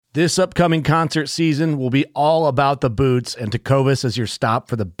This upcoming concert season will be all about the boots, and Tecovas is your stop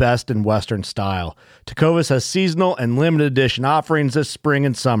for the best in Western style. Tecovas has seasonal and limited edition offerings this spring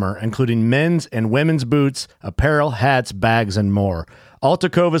and summer, including men's and women's boots, apparel, hats, bags, and more. All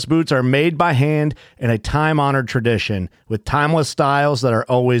Tecovas boots are made by hand in a time-honored tradition with timeless styles that are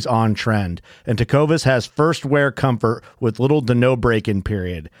always on trend. And Tecovas has first wear comfort with little to no break-in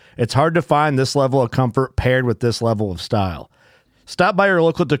period. It's hard to find this level of comfort paired with this level of style. Stop by your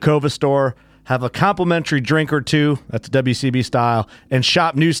local Tecovas store, have a complimentary drink or two, that's WCB style, and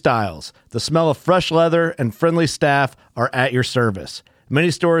shop new styles. The smell of fresh leather and friendly staff are at your service. Many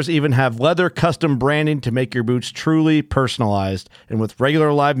stores even have leather custom branding to make your boots truly personalized. And with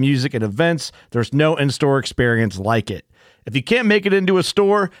regular live music and events, there's no in-store experience like it. If you can't make it into a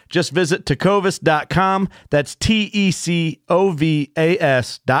store, just visit tecovas.com. That's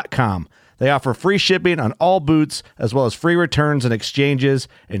TECOVAS.com. They offer free shipping on all boots, as well as free returns and exchanges,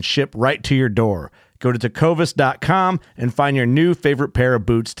 and ship right to your door. Go to tecovas.com and find your new favorite pair of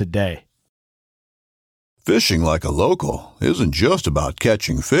boots today. Fishing like a local isn't just about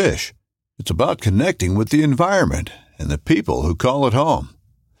catching fish. It's about connecting with the environment and the people who call it home.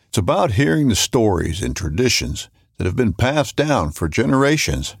 It's about hearing the stories and traditions that have been passed down for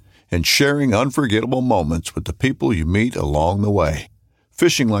generations and sharing unforgettable moments with the people you meet along the way.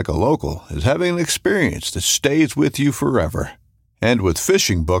 Fishing like a local is having an experience that stays with you forever. And with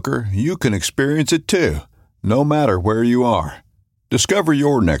Fishing Booker, you can experience it too, no matter where you are. Discover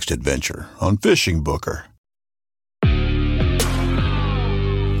your next adventure on Fishing Booker.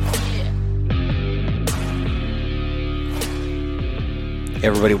 Hey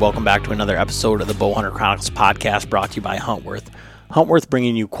everybody, welcome back to another episode of the Bowhunter Chronicles podcast brought to you by Huntworth. Huntworth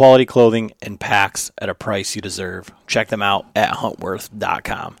bringing you quality clothing and packs at a price you deserve. Check them out at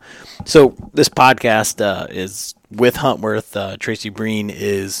huntworth.com. So this podcast is with Huntworth. Tracy Breen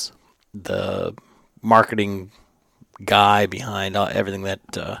is the marketing guy behind everything that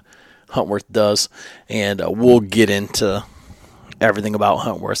Huntworth does, and we'll get into everything about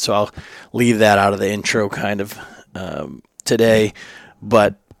Huntworth. So I'll leave that out of the intro kind of today,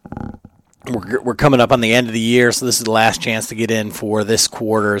 but we're coming up on the end of the year, so this is the last chance to get in for this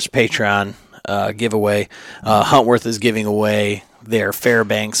quarter's Patreon giveaway. Huntworth is giving away their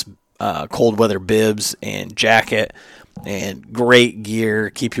Fairbanks cold weather bibs and jacket, and great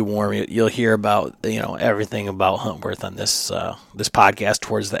gear, keep you warm. You'll hear about everything about Huntworth on this podcast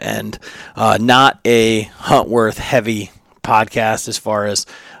towards the end. Not a Huntworth heavy podcast as far as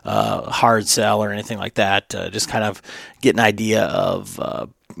hard sell or anything like that. Just kind of get an idea of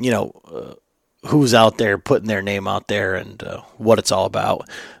who's out there putting their name out there and what it's all about.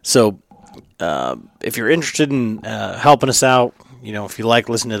 So if you're interested in helping us out, if you like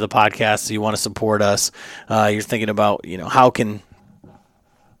listening to the podcast, you want to support us, you're thinking about, how can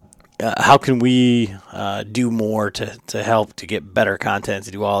we do more to help to get better content,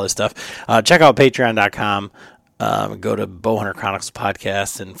 to do all this stuff, check out patreon.com, go to Bowhunter Chronicles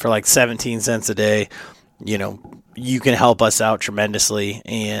podcast, and for like 17 cents a day, you can help us out tremendously,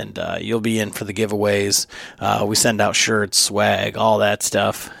 and you'll be in for the giveaways. We send out shirts, swag, all that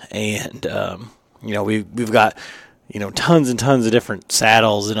stuff, and we've got tons and tons of different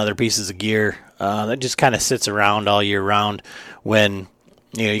saddles and other pieces of gear that just kind of sits around all year round when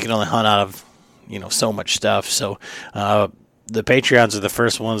you can only hunt out of so much stuff. So the Patreons are the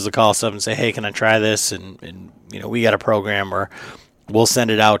first ones to call us up and say, hey, can I try this? And we got a program where we'll send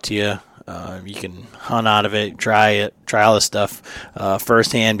it out to you. You can hunt out of it, try all this stuff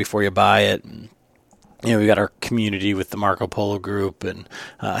firsthand before you buy it. And, we got our community with the Marco Polo group, and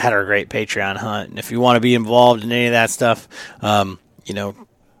had our great Patreon hunt. And if you want to be involved in any of that stuff,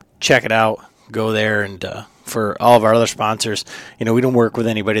 check it out. Go there, and for all of our other sponsors, we don't work with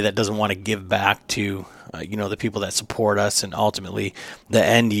anybody that doesn't want to give back to the people that support us, and ultimately the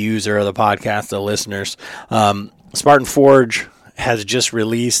end user of the podcast, the listeners. Spartan Forge has just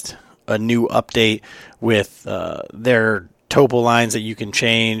released a new update with their topo lines that you can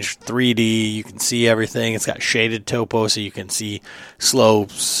change 3D. You can see everything. It's got shaded topo, so you can see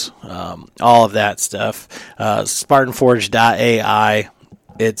slopes, all of that stuff. SpartanForge.ai.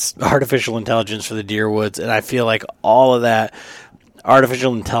 It's artificial intelligence for the deer woods, and I feel like all of that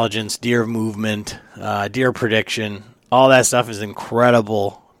artificial intelligence, deer movement, deer prediction, all that stuff is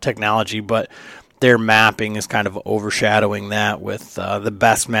incredible technology, but their mapping is kind of overshadowing that with the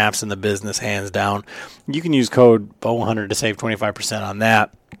best maps in the business, hands down. You can use code BOWHUNTER to save 25% on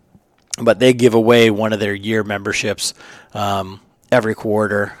that, but they give away one of their year memberships every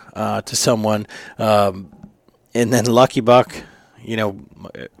quarter to someone. And then Lucky Buck,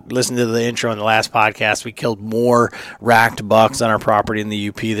 listen to the intro in the last podcast. We killed more racked bucks on our property in the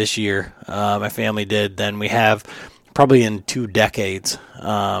UP this year. My family did than we have probably in 2 decades.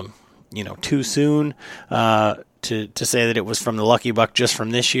 Too soon to say that it was from the lucky buck just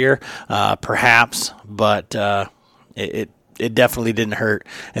from this year, perhaps, but it definitely didn't hurt.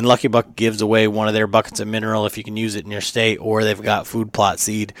 And Lucky Buck gives away one of their buckets of mineral if you can use it in your state, or they've got food plot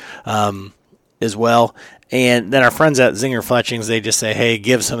seed as well. And then our friends at Zinger Fletchings, they just say, hey,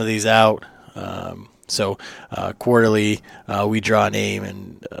 give some of these out. So quarterly, we draw a name,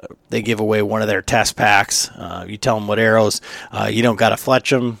 and they give away one of their test packs. You tell them what arrows. You don't got to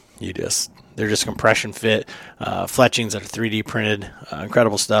fletch them. They're just compression fit fletchings that are 3D printed.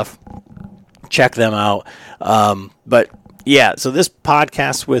 Incredible stuff. Check them out. But yeah, so this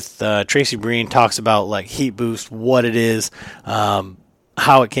podcast with Tracy Breen talks about like heat boost, what it is,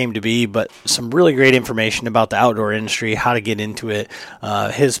 how it came to be, but some really great information about the outdoor industry, how to get into it,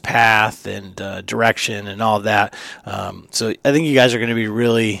 his path and direction and all of that. So I think you guys are going to be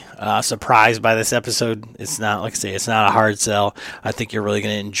really surprised by this episode. It's not, like I say, it's not a hard sell. I think you're really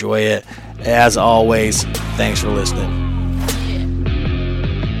going to enjoy it. As always, thanks for listening.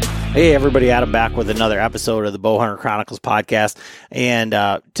 Hey everybody, Adam back with another episode of the Bowhunter Chronicles podcast. And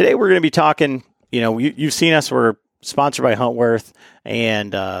today we're going to be talking, you've seen us, we're sponsored by Huntworth,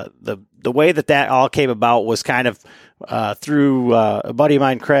 and the way that all came about was kind of through a buddy of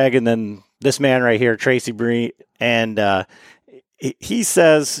mine, Craig, and then this man right here, Tracy Breen. And he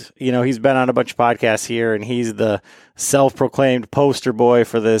says, he's been on a bunch of podcasts here, and he's the self-proclaimed poster boy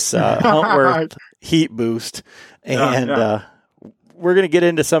for this Huntworth Right. heat boost. And we're going to get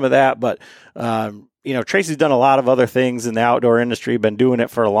into some of that, but Tracy's done a lot of other things in the outdoor industry, been doing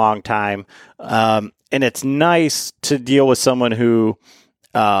it for a long time. And it's nice to deal with someone who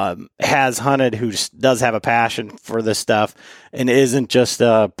has hunted, who does have a passion for this stuff, and isn't just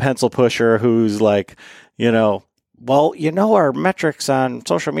a pencil pusher who's like, our metrics on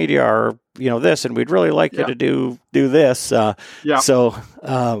social media are, this, and we'd really like you to do this. So,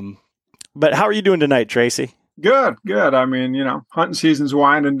 but how are you doing tonight, Tracy? Good. I mean, hunting season's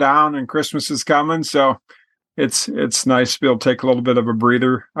winding down and Christmas is coming, so it's nice to be able to take a little bit of a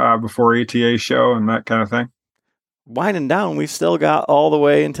breather before ATA show and that kind of thing. Winding down, we've still got all the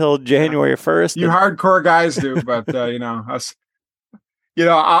way until January 1st. You hardcore guys do, but us.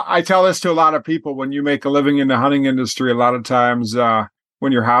 I tell this to a lot of people: when you make a living in the hunting industry, a lot of times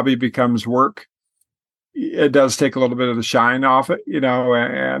when your hobby becomes work, it does take a little bit of the shine off it,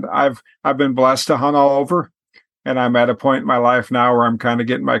 And I've been blessed to hunt all over. And I'm at a point in my life now where I'm kind of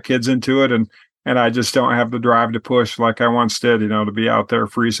getting my kids into it, and I just don't have the drive to push like I once did, to be out there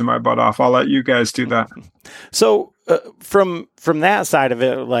freezing my butt off. I'll let you guys do that. So from that side of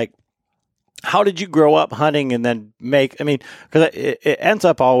it, like, how did you grow up hunting and then because it ends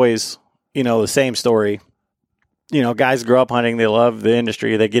up always, the same story. Guys grow up hunting, they love the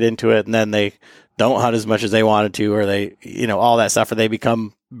industry, they get into it, and then they don't hunt as much as they wanted to, or they, all that stuff, or they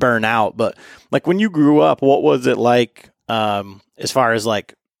become burnt out. But like when you grew up, what was it like as far as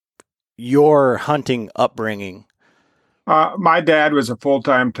like your hunting upbringing? My dad was a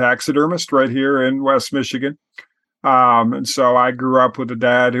full-time taxidermist right here in West Michigan. And so I grew up with a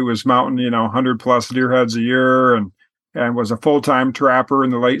dad who was mounting, 100 plus deer heads a year, and was a full-time trapper in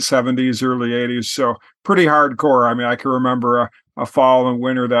the late 70s, early 80s. So pretty hardcore. I mean, I can remember a fall and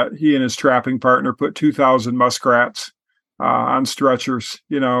winter that he and his trapping partner put 2,000 muskrats on stretchers,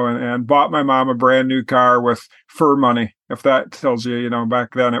 and bought my mom a brand new car with fur money. If that tells you,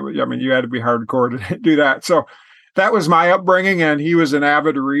 back then, you had to be hardcore to do that. So that was my upbringing. And he was an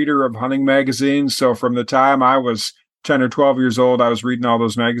avid reader of hunting magazines. So from the time I was 10 or 12 years old, I was reading all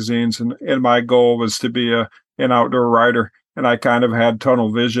those magazines, and my goal was to be an outdoor writer. And I kind of had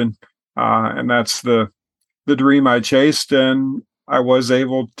tunnel vision. And that's the dream I chased. And I was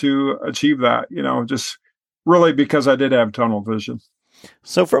able to achieve that, just really because I did have tunnel vision.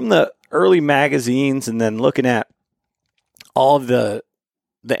 So from the early magazines, and then looking at all of the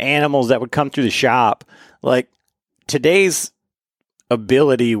animals that would come through the shop, like today's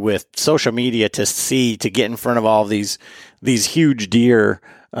ability with social media to get in front of all of these huge deer,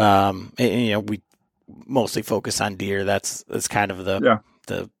 we mostly focus on deer. That's kind of the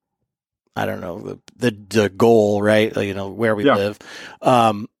I don't know, the goal, right? Where we live.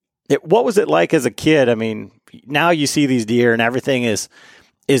 What was it like as a kid? I mean, now you see these deer and everything is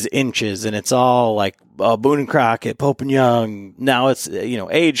inches, and it's all like Boone and Crockett, Pope and Young. Now it's,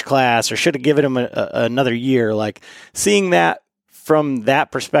 age class, or should have given him another year. Like seeing that from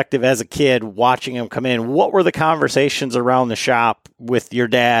that perspective as a kid, watching him come in, what were the conversations around the shop with your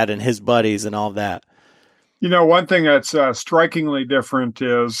dad and his buddies and all that? One thing that's strikingly different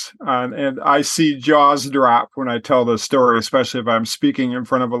is, and I see jaws drop when I tell this story, especially if I'm speaking in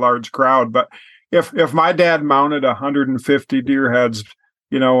front of a large crowd. But if my dad mounted 150 deer heads,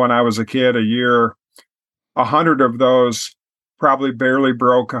 when I was a kid, a year, 100 of those probably barely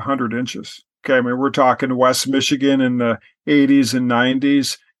broke 100 inches. Okay, I mean, we're talking West Michigan in the 80s and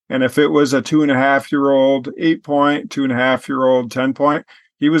 90s. And if it was a 2.5-year-old 8-point, 2.5-year-old 10-point,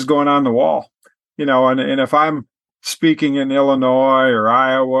 he was going on the wall. And if I'm speaking in Illinois or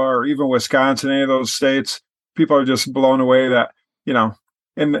Iowa or even Wisconsin, any of those states, people are just blown away that,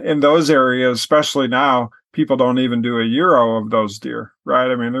 in those areas, especially now, people don't even do a euro of those deer, right?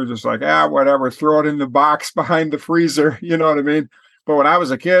 I mean, they're just like, whatever, throw it in the box behind the freezer, you know what I mean? But when I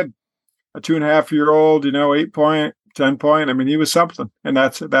was a kid, a 2.5-year-old, 8-point, 10-point, I mean, he was something. And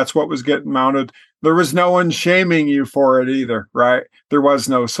that's what was getting mounted. There was no one shaming you for it either, right? There was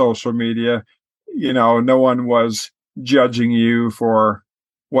no social media. No one was judging you for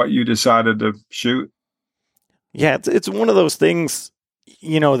what you decided to shoot. Yeah, it's one of those things,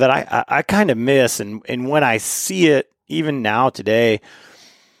 that I kind of miss. And when I see it, even now today,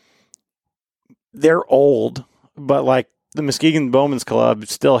 they're old, but like the Muskegon Bowman's Club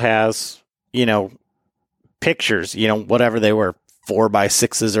still has, pictures, whatever they were,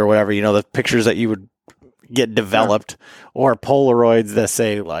 4x6s or whatever, the pictures that you would get developed, or Polaroids that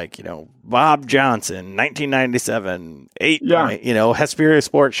say like, Bob Johnson, 1997, 8-point, Hesperia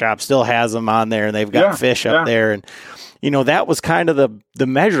Sports Shop still has them on there, and they've got fish up there. And, that was kind of the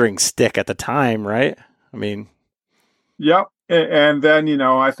measuring stick at the time, right? I mean. Yep. And then,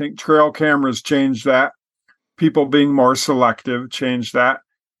 I think trail cameras changed that. People being more selective changed that.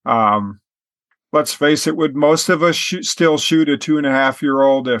 Let's face it, would most of us still shoot a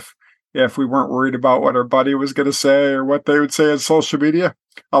 2.5-year-old if we weren't worried about what our buddy was going to say or what they would say on social media?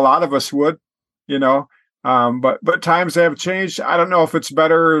 A lot of us would, but times have changed. I don't know if it's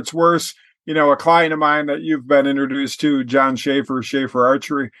better or it's worse. A client of mine that you've been introduced to, John Schaefer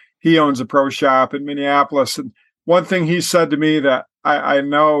Archery, he owns a pro shop in Minneapolis. And one thing he said to me that I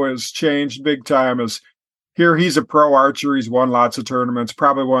know has changed big time is here he's a pro archer. He's won lots of tournaments,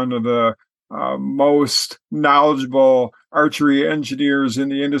 probably one of the most knowledgeable archery engineers in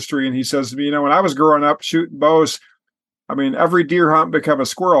the industry. And he says to me, when I was growing up shooting bows, I mean, every deer hunt became a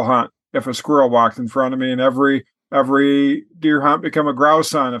squirrel hunt if a squirrel walked in front of me, and every deer hunt became a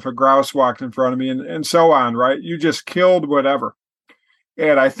grouse hunt if a grouse walked in front of me, and so on, right? You just killed whatever.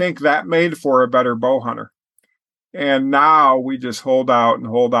 And I think that made for a better bow hunter. And now we just hold out and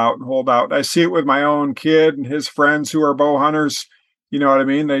hold out and hold out. I see it with my own kid and his friends who are bow hunters. You know what I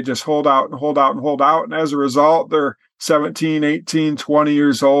mean? They just hold out and hold out and hold out. And as a result, they're 17, 18, 20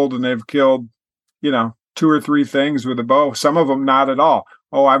 years old, and they've killed, 2 or 3 things with a bow. Some of them not at all.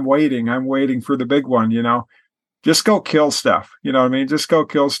 Oh, I'm waiting for the big one, Just go kill stuff. You know what I mean? Just go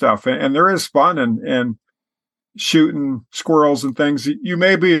kill stuff. And there is fun in shooting squirrels and things. You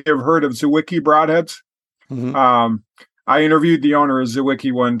maybe have heard of Zwickey broadheads. Mm-hmm. I interviewed the owner of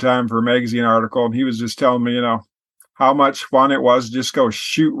Zwickey one time for a magazine article, and he was just telling me, how much fun it was just go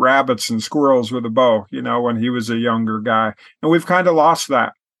shoot rabbits and squirrels with a bow, when he was a younger guy. And we've kind of lost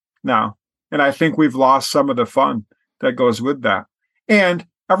that now. And I think we've lost some of the fun that goes with that. And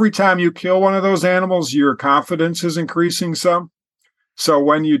every time you kill one of those animals, your confidence is increasing some. So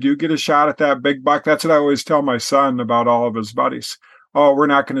when you do get a shot at that big buck, that's what I always tell my son about all of his buddies. Oh, we're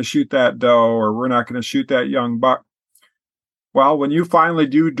not going to shoot that doe, or we're not going to shoot that young buck. Well, when you finally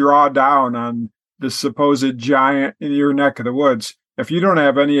do draw down on the supposed giant in your neck of the woods, if you don't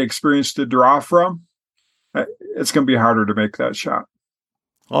have any experience to draw from, it's going to be harder to make that shot.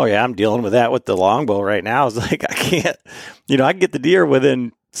 Oh yeah, I'm dealing with that with the longbow right now. It's like I can't, I can get the deer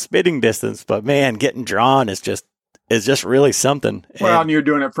within spitting distance, but man, getting drawn is just really something. Well, and you're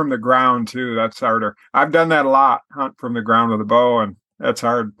doing it from the ground too. That's harder. I've done that a lot, hunt from the ground with a bow, and that's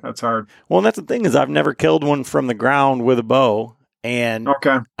hard. Well, and that's the thing is I've never killed one from the ground with a bow, and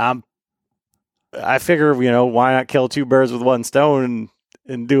okay. I figure, why not kill 2 birds with 1 stone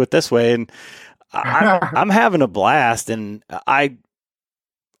and do it this way? And I'm having a blast, and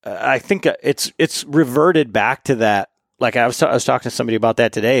I think it's reverted back to that. Like I was talking to somebody about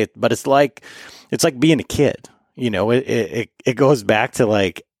that today, but it's like being a kid. It goes back to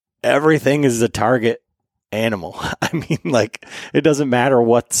like everything is a target animal. I mean, like it doesn't matter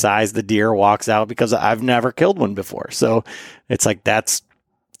what size the deer walks out because I've never killed one before. So it's like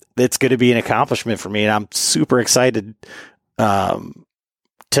it's going to be an accomplishment for me, and I'm super excited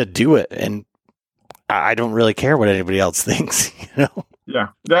to do it. And I don't really care what anybody else thinks. Yeah,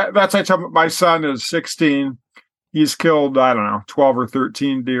 that's I tell my son is 16. He's killed, I don't know, 12 or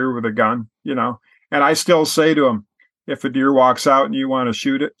 13 deer with a gun, And I still say to them, if a deer walks out and you want to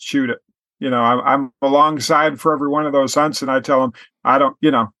shoot it, shoot it. I'm alongside for every one of those hunts, and I tell them, I don't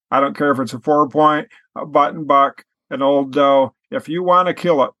care if it's a 4-point, a button buck, an old doe. If you want to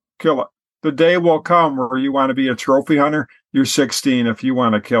kill it, kill it. The day will come where you want to be a trophy hunter. You're 16. If you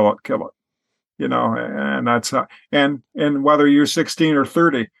want to kill it, kill it. And that's and whether you're 16 or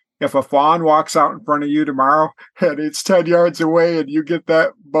 30, if a fawn walks out in front of you tomorrow and it's 10 yards away and you get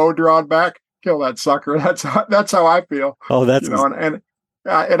that bow drawn back, kill that sucker. That's how I feel. Oh, that's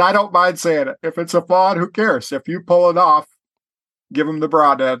and I don't mind saying it. If it's a fawn, who cares? If you pull it off, give them the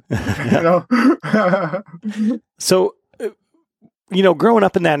broadhead. So, growing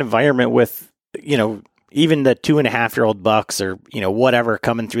up in that environment with, even the 2.5-year-old bucks or, whatever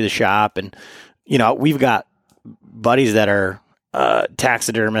coming through the shop, and, we've got buddies that are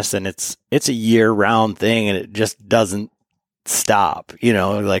taxidermists, and it's a year-round thing, and it just doesn't stop.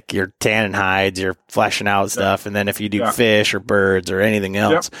 Like you're tanning hides, you're fleshing out stuff, and then if you do fish or birds or anything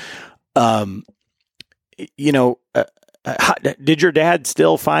else, did your dad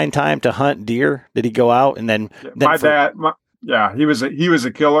still find time to hunt deer? Did he go out and then my dad? He was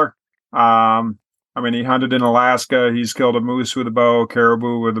a killer. He hunted in Alaska. He's killed a moose with a bow,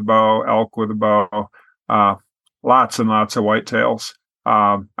 caribou with a bow, elk with a bow, lots and lots of whitetails.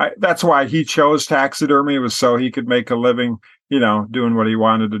 That's why he chose taxidermy, was so he could make a living, doing what he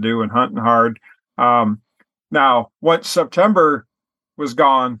wanted to do and hunting hard. Now, once September was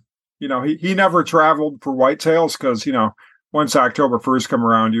gone, he never traveled for whitetails because, once October 1st come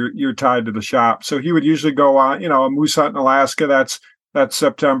around, you're tied to the shop. So he would usually go on, a moose hunt in Alaska, that's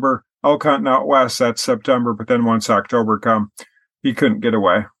September. Elk hunting out west, that's September. But then once October come, he couldn't get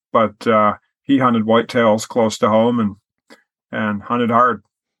away. But he hunted whitetails close to home and hunted hard.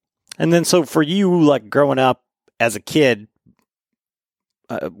 And then, so for you, like growing up as a kid,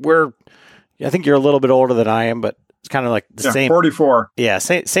 I think you're a little bit older than I am, but it's kind of like the same. 44. Yeah,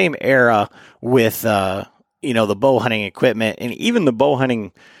 same era with the bow hunting equipment and even the bow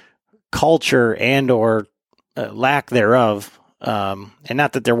hunting culture and or lack thereof. And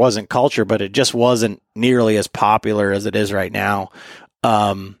not that there wasn't culture, but it just wasn't nearly as popular as it is right now.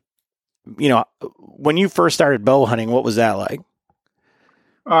 When you first started bow hunting, what was that like?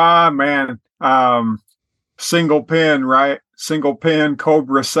 Single pin, right? Single pin,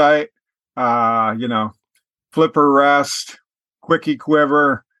 Cobra sight, flipper rest, quickie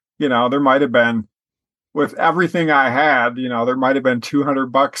quiver. There might have been, with everything I had, there might have been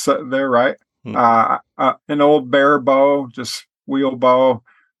 $200 there, right? An old bear bow, just wheel bow.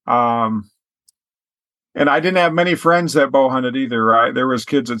 And I didn't have many friends that bow hunted either, right? There was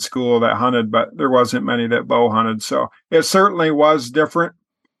kids at school that hunted, but there wasn't many that bow hunted. So it certainly was different.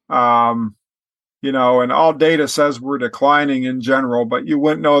 And all data says we're declining in general, but you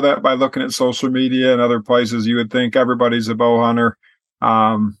wouldn't know that by looking at social media and other places. You would think everybody's a bow hunter.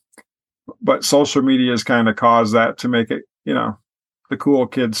 But social media has kind of caused that to make it, the cool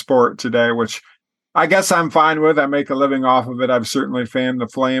kid sport today, which I guess I'm fine with. I make a living off of it. I've certainly fanned the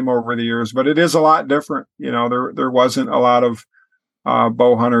flame over the years, but it is a lot different. There wasn't a lot of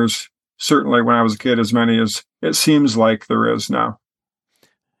bow hunters, certainly when I was a kid, as many as it seems like there is now.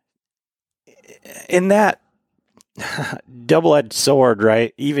 In that double-edged sword,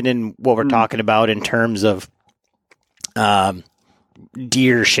 right? Even in what we're talking about in terms of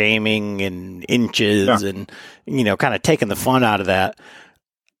deer shaming and inches and, kind of taking the fun out of that.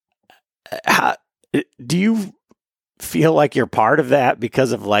 How do you feel like you're part of that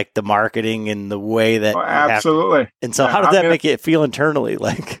because of like the marketing and the way that absolutely. And so how does that make it feel internally?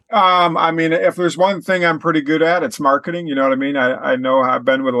 Like, if there's one thing I'm pretty good at, it's marketing. You know what I mean? I know I've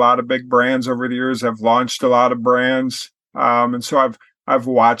been with a lot of big brands over the years. I've launched a lot of brands. And so I've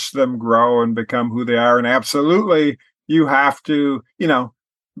watched them grow and become who they are. And absolutely, you have to,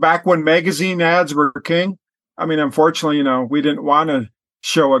 back when magazine ads were king, unfortunately, we didn't want to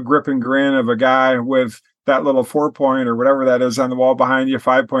show a grip and grin of a guy with that little 4-point or whatever that is on the wall behind you,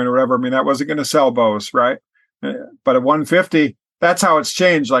 5-point or whatever. That wasn't going to sell bows, right? But a 150, that's how it's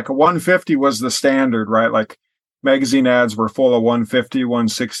changed. Like a 150 was the standard, right? Like magazine ads were full of 150,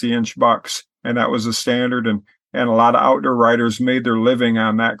 160-inch bucks, and that was the standard. And a lot of outdoor writers made their living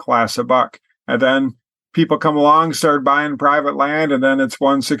on that class of buck. And then people come along, started buying private land, and then it's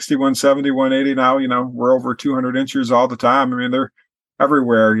 160, 170, 180. Now, we're over 200 inches all the time. They're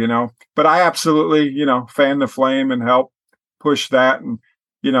everywhere, but I absolutely, fan the flame and help push that. And,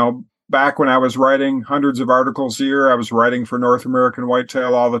 back when I was writing hundreds of articles a year, I was writing for North American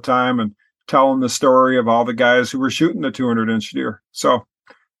Whitetail all the time and telling the story of all the guys who were shooting the 200-inch deer. So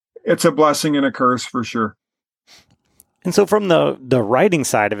it's a blessing and a curse for sure. And so from the writing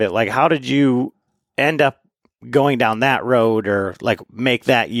side of it, like how did you end up going down that road or like make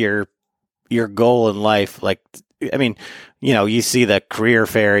that your goal in life, like, I mean, you see the career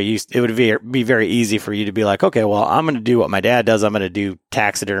fair, it would be very easy for you to be like, okay, well, I'm going to do what my dad does. I'm going to do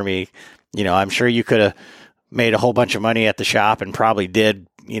taxidermy. I'm sure you could have made a whole bunch of money at the shop and probably did,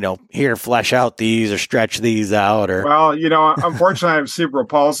 here, flesh out these or stretch these out. Or well, unfortunately I have cerebral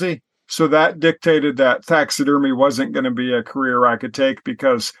palsy. So that dictated that taxidermy wasn't going to be a career I could take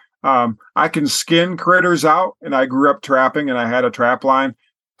because I can skin critters out, and I grew up trapping, and I had a trap line,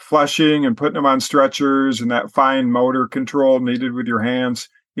 fleshing and putting them on stretchers, and that fine motor control needed with your hands,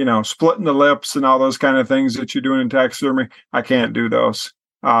 splitting the lips and all those kind of things that you're doing in taxidermy. I can't do those.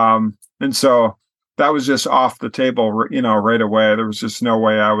 And so that was just off the table, right away. There was just no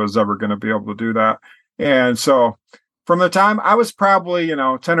way I was ever going to be able to do that. And so from the time I was probably, 10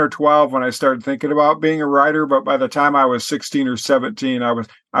 or 12 when I started thinking about being a writer, but by the time I was 16 or 17,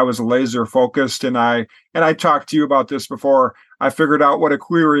 I was laser focused. And I talked to you about this before. I figured out what a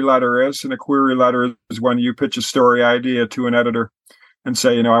query letter is. And a query letter is when you pitch a story idea to an editor and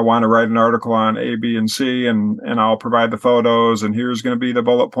say, I want to write an article on A, B, and C, and I'll provide the photos, and here's going to be the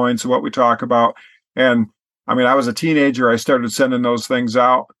bullet points of what we talk about. And I mean, I was a teenager. I started sending those things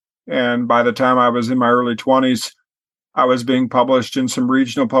out. And by the time I was in my early 20s, I was being published in some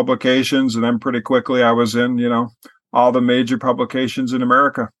regional publications. And then pretty quickly I was in, all the major publications in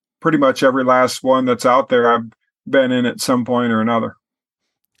America. Pretty much every last one that's out there, I've been in at some point or another.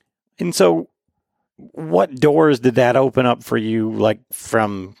 And so what doors did that open up for you, like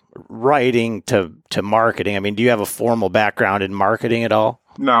from writing to marketing? I mean, do you have a formal background in marketing at all?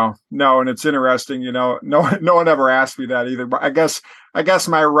 No. And it's interesting, no one ever asked me that either, but I guess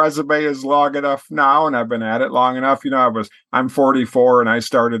my resume is long enough now, and I've been at it long enough. I'm 44, and I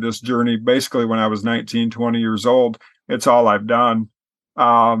started this journey basically when I was 19, 20 years old. It's all I've done.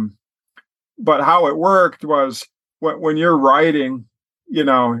 But how it worked was when you're writing,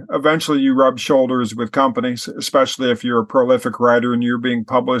 eventually you rub shoulders with companies, especially if you're a prolific writer and you're being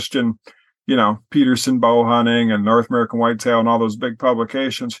published in, Peterson Bow Hunting and North American Whitetail and all those big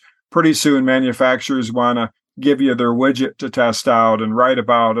publications. Pretty soon manufacturers want to give you their widget to test out and write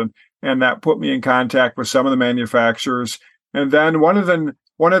about. And that put me in contact with some of the manufacturers. And then one of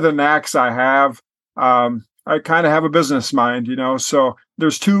the knacks I have, I kind of have a business mind, so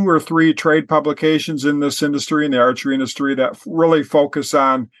there's 2 or 3 trade publications in this industry, in the archery industry, that really focus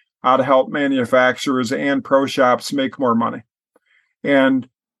on how to help manufacturers and pro shops make more money. And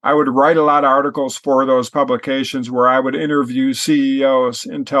I would write a lot of articles for those publications where I would interview CEOs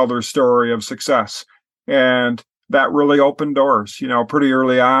and tell their story of success. And that really opened doors, pretty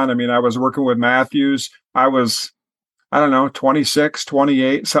early on. I mean, I was working with Matthews. I was, 26,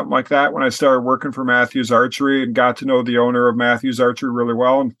 28, something like that, when I started working for Matthews Archery and got to know the owner of Matthews Archery really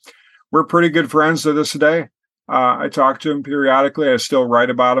well. And we're pretty good friends to this day. I talk to him periodically. I still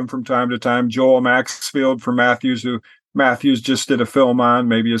write about him from time to time. Joel Maxfield from Matthews, who Matthews just did a film on.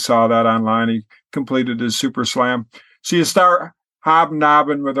 Maybe you saw that online. He completed his Super Slam. So you start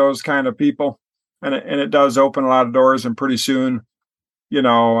hobnobbing with those kind of people, and it does open a lot of doors. And pretty soon,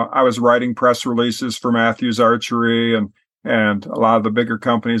 I was writing press releases for Matthews Archery and a lot of the bigger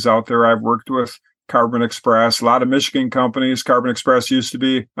companies out there I've worked with, Carbon Express, a lot of Michigan companies. Carbon Express used to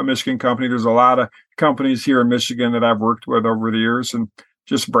be a Michigan company. There's a lot of companies here in Michigan that I've worked with over the years and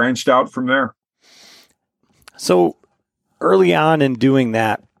just branched out from there. So early on in doing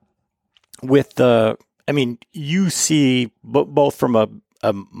that you see both from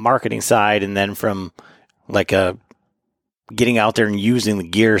a marketing side and then from like a getting out there and using the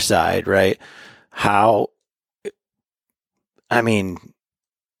gear side, right? How,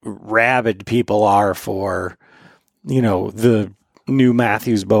 rabid people are for, the new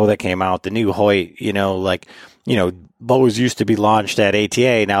Matthews bow that came out, the new Hoyt, bows used to be launched at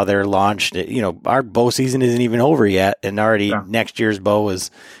ATA. Now they're launched, our bow season isn't even over yet. And already next year's bow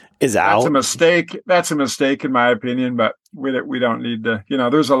is out. That's a mistake. That's a mistake in my opinion, but we don't need to,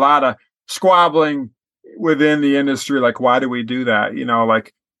 there's a lot of squabbling within the industry. Like, why do we do that?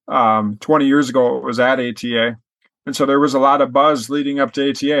 20 years ago it was at ATA. And so there was a lot of buzz leading up to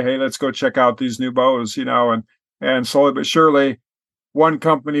ATA. Hey, let's go check out these new bows, and slowly but surely one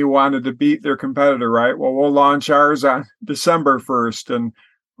company wanted to beat their competitor, right? Well, we'll launch ours on December 1st and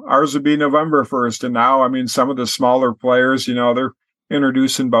ours would be November 1st. And now, some of the smaller players, they're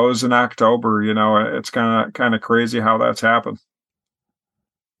introducing bows in October, it's kind of crazy how that's happened.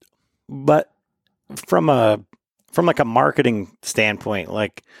 But from like a marketing standpoint,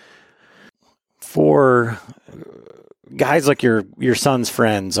 like for guys like your son's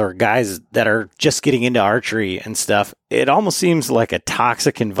friends or guys that are just getting into archery and stuff, it almost seems like a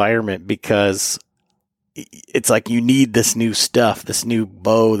toxic environment because it's like you need this new stuff, this new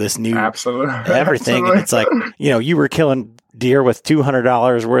bow, this new absolutely everything. Absolutely. And it's like, you were killing deer with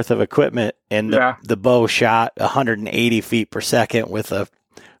 $200 worth of equipment, and the bow shot 180 feet per second with a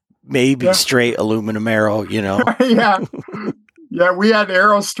maybe straight aluminum arrow, Yeah. Yeah, we had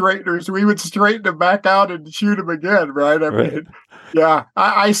arrow straighteners. We would straighten them back out and shoot them again, right? I mean, yeah,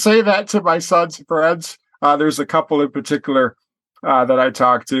 I say that to my son's friends. There's a couple in particular that I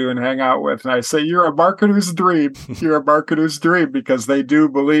talk to and hang out with, and I say, "You're a marketer's dream. You're a marketer's dream," because they do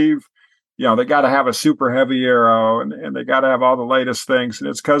believe, they got to have a super heavy arrow and they got to have all the latest things, and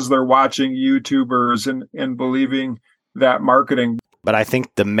it's because they're watching YouTubers and believing that marketing. But I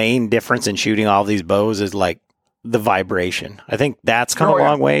think the main difference in shooting all these bows is like the vibration. I think that's come a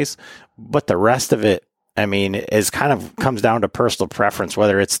long ways, but the rest of it, I mean, is kind of comes down to personal preference,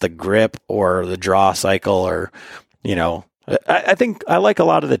 whether it's the grip or the draw cycle or, I think I like a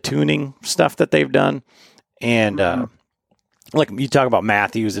lot of the tuning stuff that they've done. And, like you talk about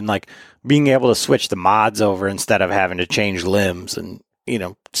Matthews and like being able to switch the mods over instead of having to change limbs and,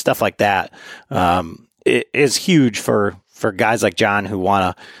 stuff like that. It is huge for guys like John who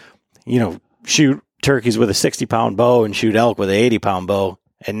want to, shoot turkeys with a 60-pound bow and shoot elk with an 80-pound bow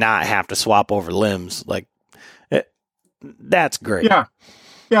and not have to swap over limbs. Like that's great. Yeah.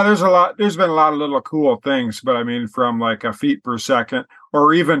 There's been a lot of little cool things, but I mean, from like a feet per second,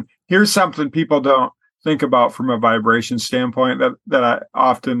 or even here's something people don't think about from a vibration standpoint that I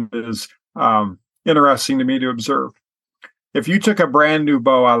often is interesting to me to observe. If you took a brand new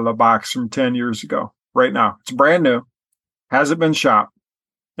bow out of the box from 10 years ago, right now, it's brand new, hasn't been shot,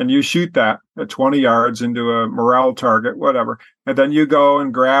 and you shoot that at 20 yards into a morel target, whatever, and then you go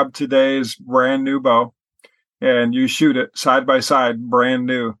and grab today's brand new bow and you shoot it side by side, brand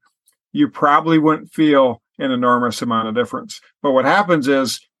new, you probably wouldn't feel an enormous amount of difference. But what happens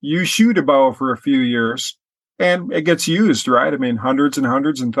is you shoot a bow for a few years and it gets used, right? I mean, hundreds and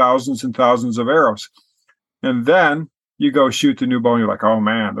hundreds and thousands of arrows. And then you go shoot the new bow and you're like, oh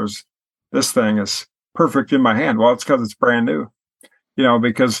man, this thing is perfect in my hand. Well, it's because it's brand new,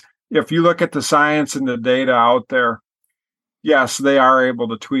 because if you look at the science and the data out there, yes, they are able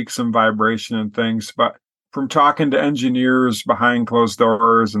to tweak some vibration and things, but from talking to engineers behind closed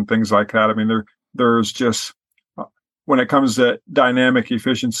doors and things like that, I mean, there's just, when it comes to dynamic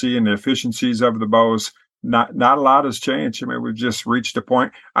efficiency and the efficiencies of the bows, not a lot has changed. I mean, we've just reached a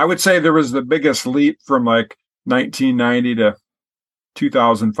point. I would say there was the biggest leap from like 1990 to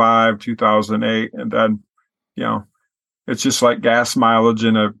 2005, 2008, and then, it's just like gas mileage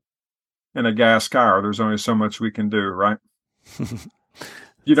in a gas car. There's only so much we can do, right?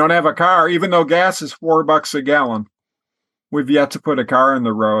 You don't have a car, even though gas is $4 a gallon. We've yet to put a car in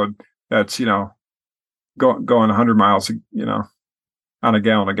the road that's, going 100 miles, on a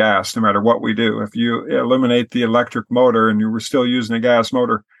gallon of gas, no matter what we do. If you eliminate the electric motor and you were still using a gas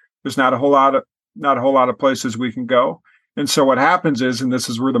motor, there's not a whole lot of places we can go. And so what happens is, and this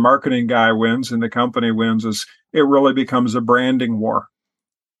is where the marketing guy wins and the company wins, is it really becomes a branding war.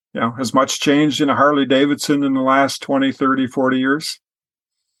 Has much changed in a Harley Davidson in the last 20, 30, 40 years?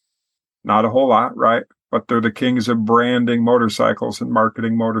 Not a whole lot, right? But they're the kings of branding motorcycles and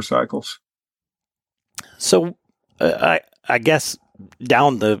marketing motorcycles. So I guess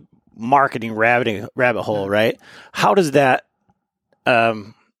down the marketing rabbit hole, right? How does that, how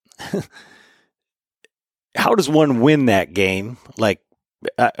does one win that game? Like,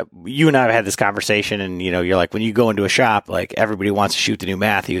 you and I have had this conversation, and you're like, when you go into a shop, like everybody wants to shoot the new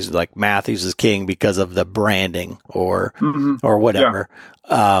Matthews. Like Matthews is king because of the branding or whatever.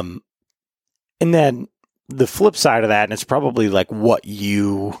 Yeah. And then the flip side of that, and it's probably like what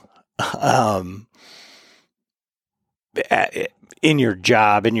you, in your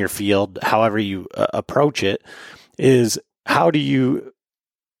job, in your field, however you approach it, is how do you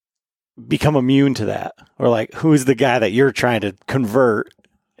become immune to that? Or like, who's the guy that you're trying to convert,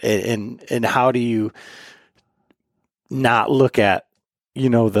 and how do you not look at,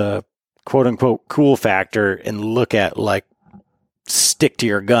 the quote unquote cool factor and look at like, stick to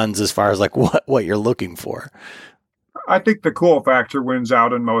your guns as far as like what you're looking for? I think the cool factor wins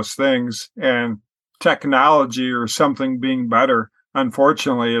out in most things, and technology or something being better,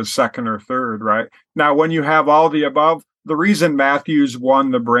 unfortunately, is second or third, right? Now, when you have all the above, the reason Matthews won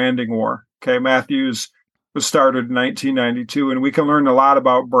the branding war, okay, Matthews was started in 1992, and we can learn a lot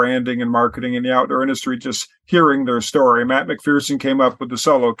about branding and marketing in the outdoor industry just hearing their story. Matt McPherson came up with the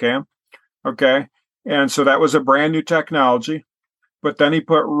solo cam, okay? And so that was a brand new technology. But then he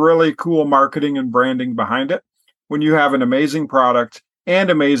put really cool marketing and branding behind it. When you have an amazing product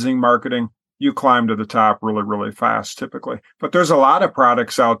and amazing marketing, you climb to the top really, really fast, typically. But there's a lot of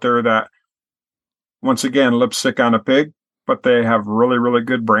products out there that Once again, lipstick on a pig, but they have really, really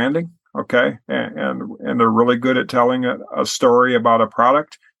good branding. Okay. And they're really good at telling a story about a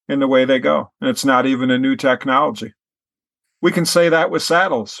product in the way they go. And it's not even a new technology. We can say that with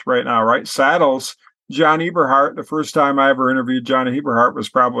saddles right now, right? Saddles, John Eberhart, the first time I ever interviewed John Eberhart was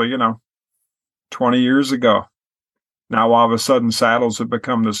probably, 20 years ago. Now, all of a sudden, saddles have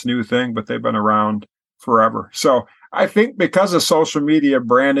become this new thing, but they've been around forever. So I think because of social media,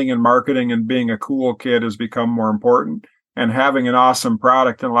 branding and marketing and being a cool kid has become more important. And having an awesome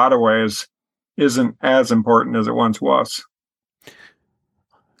product in a lot of ways isn't as important as it once was.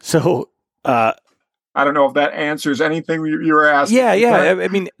 So, I don't know if that answers anything you were asking. Yeah. I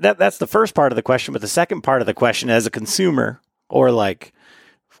mean, that's the first part of the question, but the second part of the question, as a consumer or like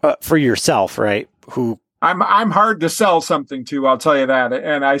for yourself, right? Who I'm hard to sell something to, I'll tell you that.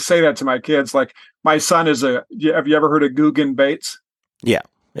 And I say that to my kids. Like my son have you ever heard of Guggen baits? Yeah.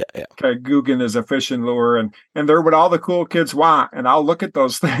 Okay, Guggen is a fishing lure, and they're what all the cool kids want. And I'll look at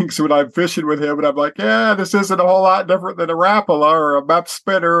those things when I'm fishing with him, and I'm like, yeah, this isn't a whole lot different than a Rapala or a Mep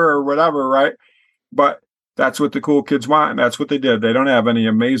spinner or whatever, right? But that's what the cool kids want, and that's what they did. They don't have any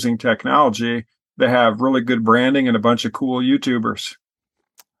amazing technology. They have really good branding and a bunch of cool YouTubers.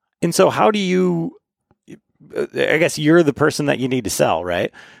 And so how do you, I guess you're the person that you need to sell,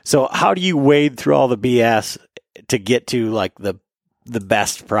 right? So how do you wade through all the BS to get to like the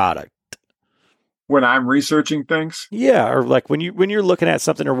best product? When I'm researching things? Yeah. Or like when you're looking at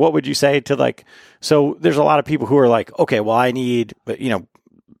something, or what would you say to like, so there's a lot of people who are like, okay, well I need,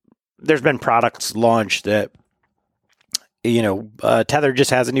 there's been products launched that, Tether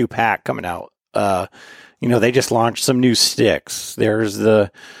just has a new pack coming out. They just launched some new sticks. There's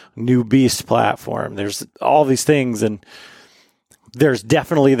the new Beast platform. There's all these things, and there's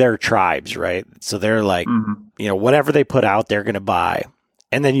definitely their tribes, right? So they're like, whatever they put out, they're going to buy.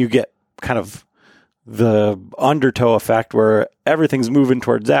 And then you get kind of the undertow effect where everything's moving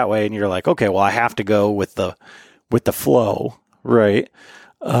towards that way. And you're like, okay, well, I have to go with the flow, right?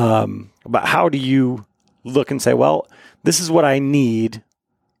 But how do you look and say, well, this is what I need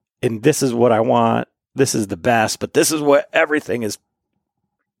and this is what I want. This is the best, but this is what everything is.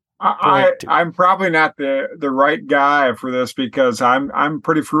 I'm probably not the right guy for this because I'm a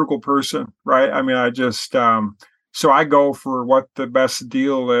pretty frugal person, right? I mean, I just, so I go for what the best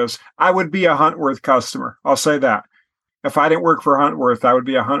deal is. I would be a Huntworth customer. I'll say that. If I didn't work for Huntworth, I would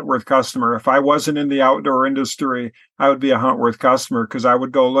be a Huntworth customer. If I wasn't in the outdoor industry, I would be a Huntworth customer because I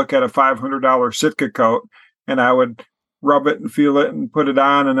would go look at a $500 Sitka coat and I would rub it and feel it and put it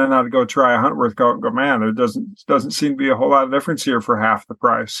on, and then I'd go try a Huntworth coat and go, man, there doesn't seem to be a whole lot of difference here for half the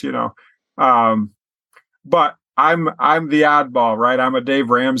price, But I'm the oddball, right? I'm a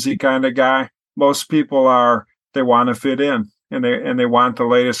Dave Ramsey kind of guy. Most people they want to fit in and they want the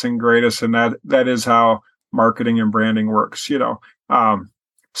latest and greatest, and that is how marketing and branding works.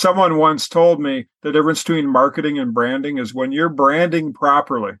 Someone once told me the difference between marketing and branding is when you're branding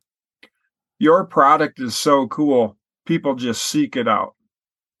properly, your product is so cool, people just seek it out.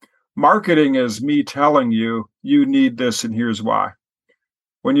 Marketing is me telling you need this and here's why.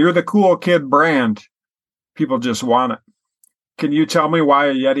 When you're the cool kid brand, people just want it. Can you tell me why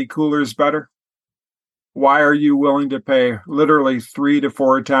a Yeti cooler is better? Why are you willing to pay literally 3 to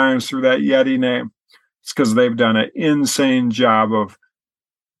 4 times for that Yeti name? It's because they've done an insane job of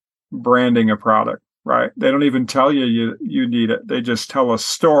branding a product, right? They don't even tell you need it. They just tell a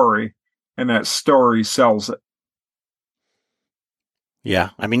story, and that story sells it.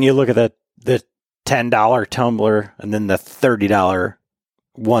 Yeah. I mean, you look at the $10 tumbler and then the $30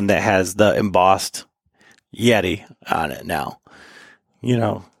 one that has the embossed Yeti on it now,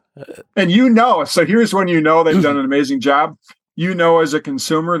 And so here's when they've done an amazing job. As a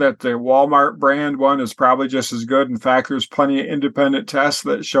consumer that the Walmart brand one is probably just as good. In fact, there's plenty of independent tests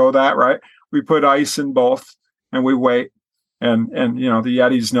that show that, right? We put ice in both and we wait and the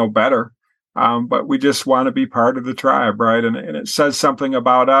Yeti's no better. But we just want to be part of the tribe, right? And it says something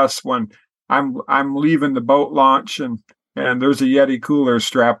about us when I'm leaving the boat launch and there's a Yeti cooler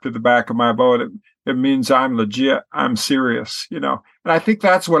strapped to the back of my boat. It means I'm legit. I'm serious, And I think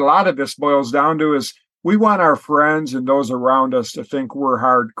that's what a lot of this boils down to is we want our friends and those around us to think we're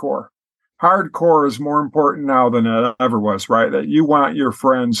hardcore. Hardcore is more important now than it ever was, right? That you want your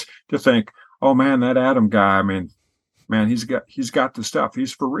friends to think, oh man, that Adam guy, I mean, man, he's got the stuff.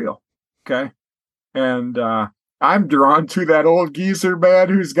 He's for real. Okay. And I'm drawn to that old geezer, man,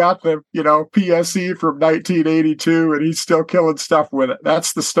 who's got the, PSE from 1982 and he's still killing stuff with it.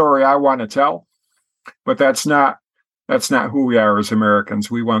 That's the story I want to tell. But that's not who we are as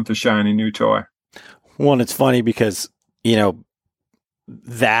Americans. We want the shiny new toy. Well, and it's funny because,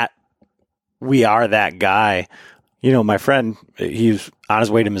 that we are that guy. You know, my friend, he's on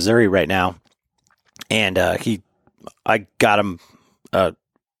his way to Missouri right now, and I got him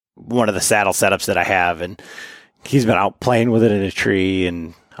one of the saddle setups that I have, and he's been out playing with it in a tree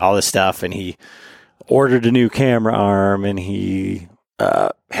and all this stuff, and he ordered a new camera arm, and he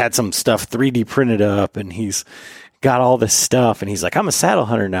had some stuff 3D printed up, and he's got all this stuff, and he's like, I'm a saddle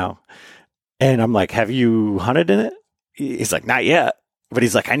hunter now. And I'm like, have you hunted in it? He's like, not yet. But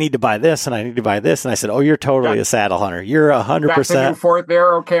he's like, I need to buy this, and I need to buy this. And I said, oh, you're totally a saddle hunter. You're 100%. Got the new fourth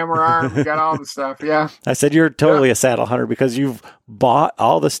arrow camera arm. You got all the stuff. Yeah. I said, you're totally a saddle hunter because you've bought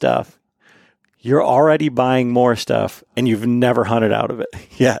all the stuff. You're already buying more stuff, and you've never hunted out of it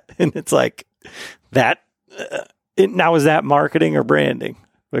yet. And it's like that. Now, is that marketing or branding?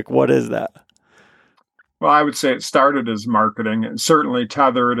 Like, what is that? Well, I would say it started as marketing, and certainly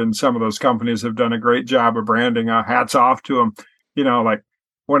Tethered and some of those companies have done a great job of branding. Hats off to them. You know, like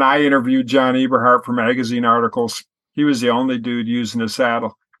when I interviewed John Eberhart for magazine articles, he was the only dude using a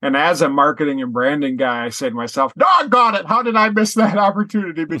saddle. And as a marketing and branding guy, I said to myself, doggone it, how did I miss that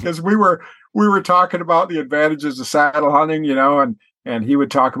opportunity? Because we were talking about the advantages of saddle hunting, you know, and he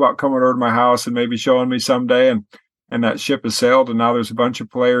would talk about coming over to my house and maybe showing me someday, and that ship has sailed, and now there's a bunch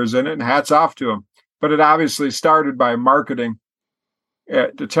of players in it, and hats off to him. But it obviously started by marketing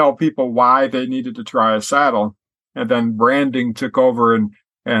to tell people why they needed to try a saddle. And then branding took over,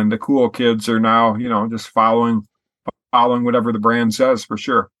 and the cool kids are now, you know, just following whatever the brand says, for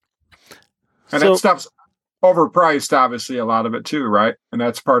sure. And that stuff's overpriced, obviously, a lot of it too, right? And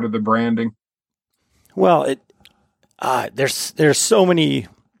that's part of the branding. Well, there's so many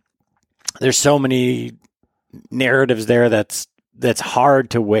narratives there that's hard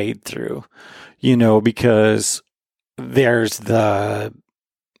to wade through. You know, because there's the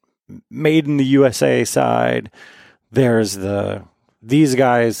made in the USA side, there's these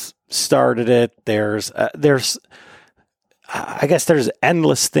guys started it. There's I guess there's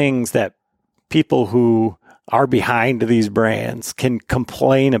endless things that people who are behind these brands can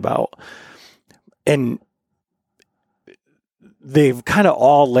complain about, and they've kind of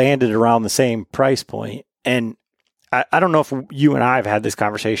all landed around the same price point. And I don't know if you and I have had this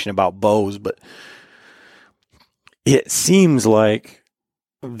conversation about bows, but it seems like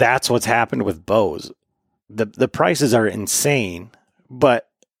that's what's happened with bows. The prices are insane, but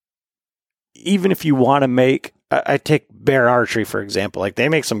even if you want to make, I take Bear Archery, for example, like they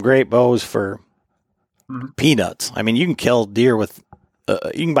make some great bows for peanuts. I mean, you can kill deer with,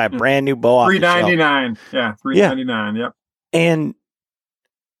 you can buy a brand new bow off $3.99. Yeah, $3.99. Yep. And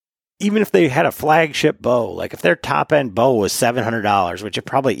even if they had a flagship bow, like if their top end bow was $700, which it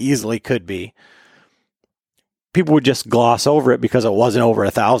probably easily could be, people would just gloss over it because it wasn't over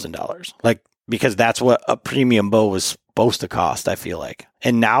 $1,000. Like, because that's what a premium bow was supposed to cost, I feel like.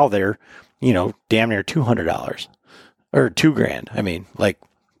 And now they're, you know, damn near $200 or $2,000. I mean, like,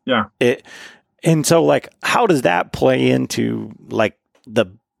 yeah. And so, like, how does that play into like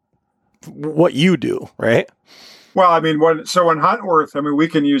what you do, right? Well, I mean, when Huntworth, I mean, we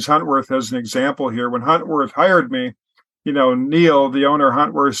can use Huntworth as an example here. When Huntworth hired me, you know, Neil, the owner of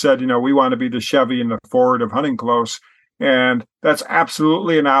Huntworth, said, you know, we want to be the Chevy and the Ford of hunting close. And that's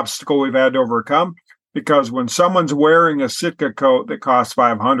absolutely an obstacle we've had to overcome, because when someone's wearing a Sitka coat that costs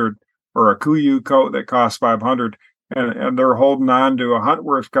 $500 or a Kuiu coat that costs $500 and they're holding on to a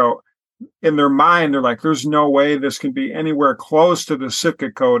Huntworth coat, in their mind, they're like, there's no way this can be anywhere close to the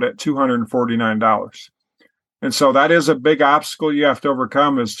Sitka coat at $249. And so that is a big obstacle you have to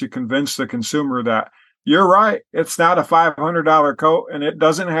overcome, is to convince the consumer that you're right. It's not a $500 coat, and it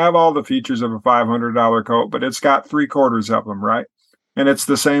doesn't have all the features of a $500 coat, but it's got 3/4 of them, right? And it's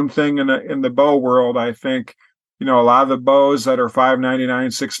the same thing in the bow world. I think, you know, a lot of the bows that are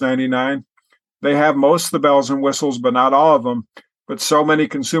 $599, $699, they have most of the bells and whistles, but not all of them. But so many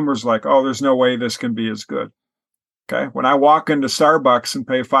consumers like, oh, there's no way this can be as good. Okay. When I walk into Starbucks and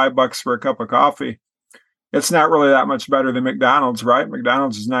pay $5 for a cup of coffee, it's not really that much better than McDonald's, right?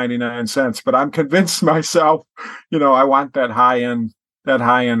 McDonald's is 99 cents, but I'm convinced myself, you know, I want that high end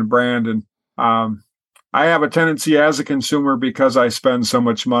brand. And I have a tendency as a consumer, because I spend so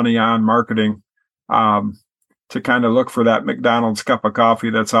much money on marketing, to kind of look for that McDonald's cup of coffee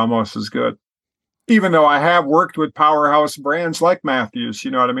that's almost as good, even though I have worked with powerhouse brands like Matthews,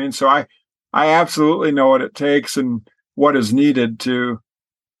 you know what I mean? So I absolutely know what it takes and what is needed to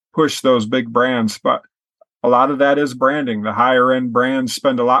push those big brands. But a lot of that is branding. The higher end brands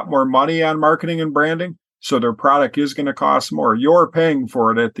spend a lot more money on marketing and branding, so their product is going to cost more. You're paying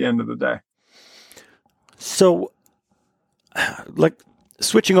for it at the end of the day. So, like,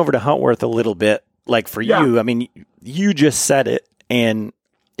 switching over to Huntworth a little bit, like for you, I mean, you just said it, and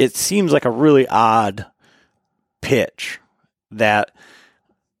it seems like a really odd pitch that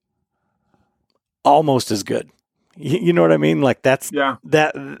almost as good. You know what I mean? Like that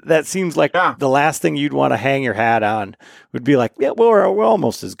seems like the last thing you'd want to hang your hat on would be like, yeah, well, we're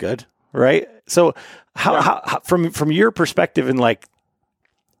almost as good, right? So how from your perspective in like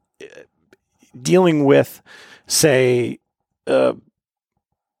dealing with, say,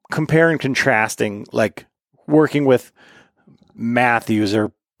 compare and contrasting, like working with Matthews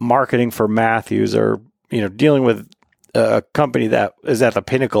or marketing for Matthews, or dealing with a company that is at the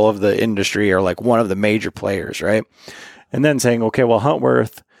pinnacle of the industry or like one of the major players, right? And then saying, okay, well,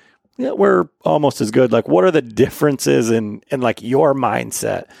 Huntworth, we're almost as good. Like, what are the differences in like your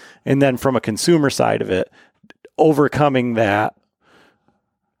mindset? And then from a consumer side of it, overcoming that,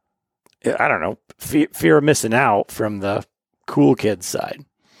 I don't know, fear of missing out from the cool kids side.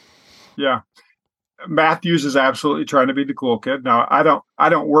 Yeah. Matthews is absolutely trying to be the cool kid. Now, I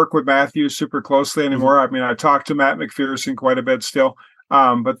don't work with Matthews super closely anymore. I mean, I talk to Matt McPherson quite a bit still.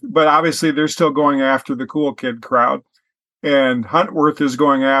 But obviously they're still going after the cool kid crowd. And Huntworth is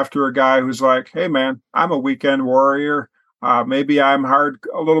going after a guy who's like, hey man, I'm a weekend warrior. Maybe I'm a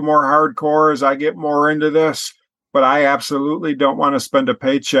little more hardcore as I get more into this, but I absolutely don't want to spend a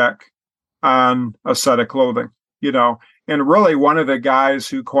paycheck on a set of clothing, And really one of the guys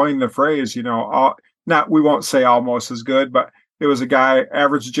who coined the phrase, we won't say almost as good, but it was a guy,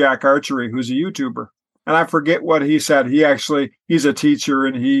 Average Jack Archery, who's a YouTuber. And I forget what he said. He's a teacher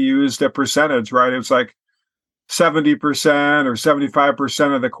and he used a percentage, right? It was like 70% or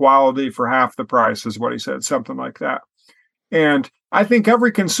 75% of the quality for half the price is what he said, something like that. And I think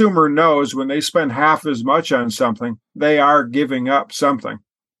every consumer knows when they spend half as much on something, they are giving up something.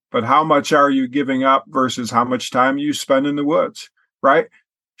 But how much are you giving up versus how much time you spend in the woods, right?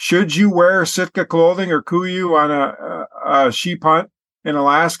 Should you wear Sitka clothing or KUIU on a sheep hunt in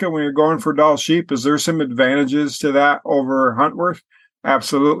Alaska when you're going for Dall sheep? Is there some advantages to that over Huntworth?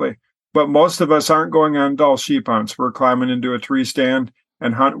 Absolutely. But most of us aren't going on Dall sheep hunts. We're climbing into a tree stand,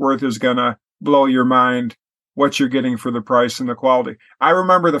 and Huntworth is going to blow your mind what you're getting for the price and the quality. I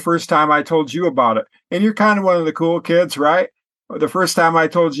remember the first time I told you about it, and you're kind of one of the cool kids, right? The first time I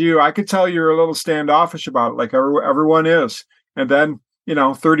told you, I could tell you're a little standoffish about it, like everyone is. And then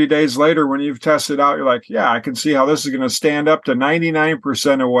 30 days later, when you've tested out, you're like, yeah, I can see how this is going to stand up to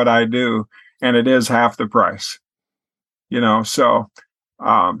 99% of what I do. And it is half the price, so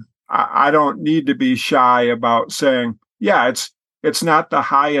I don't need to be shy about saying, yeah, it's not the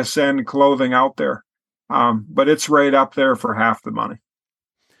highest end clothing out there. But it's right up there for half the money.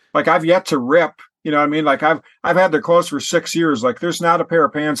 Like I've yet to rip, you know what I mean? Like I've had their clothes for 6 years. Like there's not a pair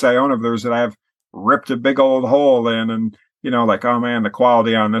of pants I own of theirs that I've ripped a big old hole in and, like, oh man, the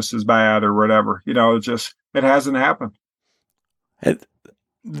quality on this is bad or whatever. It hasn't happened.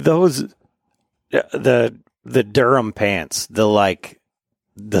 Those, the Durham pants, I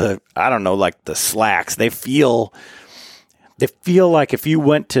don't know, like the slacks, they feel like if you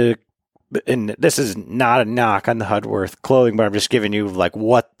went to, and this is not a knock on the Huntworth clothing, but I'm just giving you like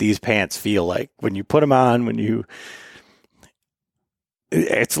what these pants feel like when you put them on,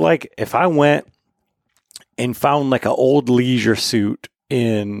 it's like if I went and found like an old leisure suit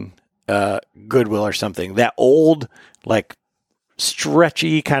in Goodwill or something, that old, like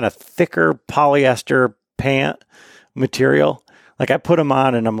stretchy, kind of thicker polyester pant material, like I put them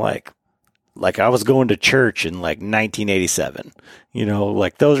on and I'm like I was going to church in like 1987,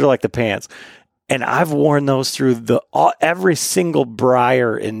 like those are like the pants. And I've worn those through every single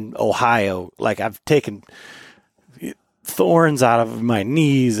briar in Ohio. Like I've taken thorns out of my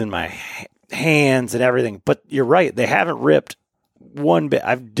knees and my hands and everything. But you're right. They haven't ripped one bit.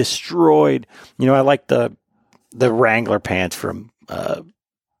 I've destroyed, I like the Wrangler pants from,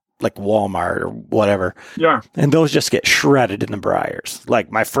 like Walmart or whatever. Yeah. And those just get shredded in the briars.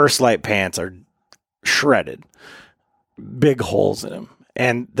 Like my First Light pants are shredded. Big holes in them.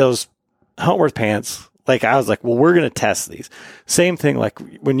 And those Huntworth pants, like I was like, well, we're going to test these. Same thing. Like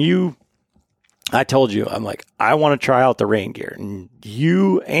when I told you, I'm like, I want to try out the rain gear. And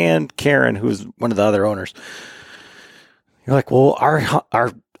you and Karen, who's one of the other owners, you're like, well,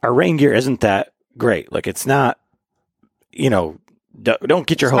 our rain gear isn't that great. Like it's not, don't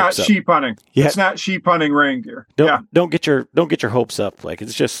get your hopes up. It's not sheep hunting. Yeah. It's not sheep hunting rain gear. Don't get your hopes up. Like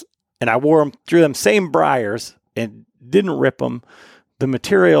it's just, and I wore them through them same briars and didn't rip them. The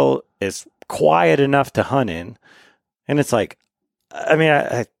material is quiet enough to hunt in. And it's like, I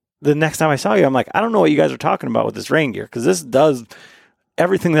mean, the next time I saw you, I'm like, I don't know what you guys are talking about with this rain gear. Cause this does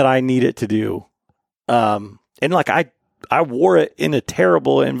everything that I need it to do. And like, I wore it in a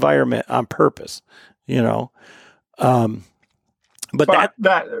terrible environment on purpose, But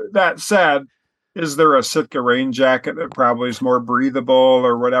that said, is there a Sitka rain jacket that probably is more breathable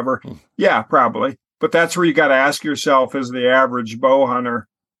or whatever? Yeah, probably. But that's where you got to ask yourself, as the average bow hunter,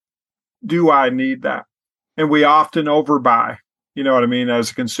 do I need that? And we often overbuy. You know what I mean?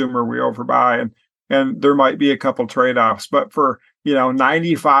 As a consumer, we overbuy, and there might be a couple trade-offs. But for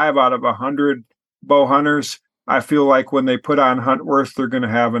 95 out of 100 bow hunters, I feel like when they put on Huntworth, they're going to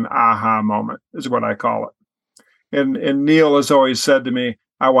have an aha moment, is what I call it. And Neil has always said to me,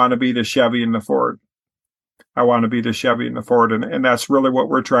 I want to be the Chevy in the Ford. I want to be the Chevy in the Ford. And that's really what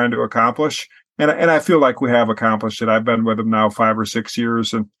we're trying to accomplish. And I feel like we have accomplished it. I've been with them now 5 or 6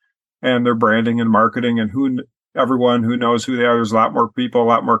 years, and their branding and marketing, and everyone who knows who they are. There's a lot more people, a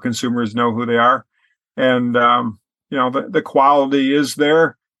lot more consumers know who they are. And, the quality is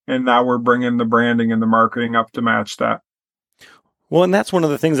there. And now we're bringing the branding and the marketing up to match that. Well, and that's one of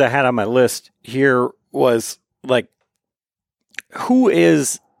the things I had on my list here was like, who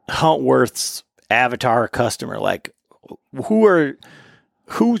is Huntworth's avatar customer? Like,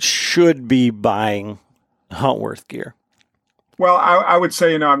 who should be buying Huntworth gear? Well, I would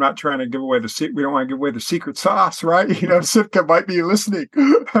say, I'm not trying to give away we don't want to give away the secret sauce, right? Sitka might be listening.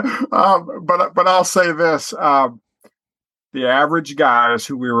 But I'll say this, the average guys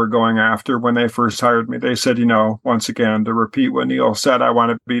who we were going after when they first hired me, they said, once again, to repeat what Neil said, I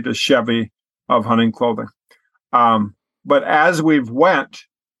want to be the Chevy of hunting clothing. But as we've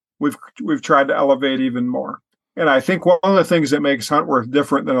tried to elevate even more. And I think one of the things that makes Huntworth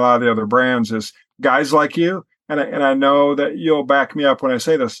different than a lot of the other brands is guys like you, and I know that you'll back me up when I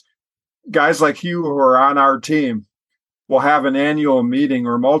say this, guys like you who are on our team will have an annual meeting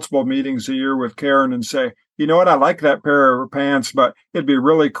or multiple meetings a year with Karen and say, you know what, I like that pair of pants, but it'd be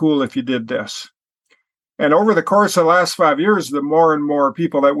really cool if you did this. And over the course of the last 5 years, the more and more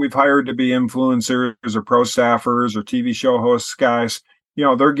people that we've hired to be influencers or pro staffers or TV show hosts, guys,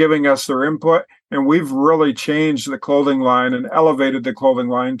 they're giving us their input, and we've really changed the clothing line and elevated the clothing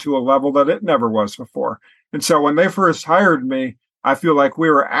line to a level that it never was before. And so when they first hired me, I feel like we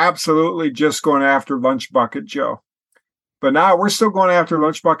were absolutely just going after Lunch Bucket Joe. But now we're still going after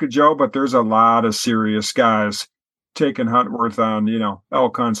Lunch Bucket Joe, but there's a lot of serious guys taking Huntworth on,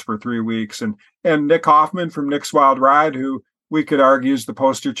 elk hunts for 3 weeks. And Nick Hoffman from Nick's Wild Ride, who we could argue is the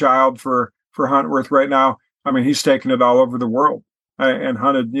poster child for Huntworth right now. I mean, he's taken it all over the world and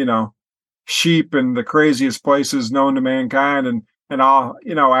hunted, sheep in the craziest places known to mankind. And I'll,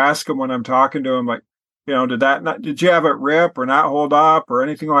 ask him when I'm talking to him, like, did you have it rip or not hold up or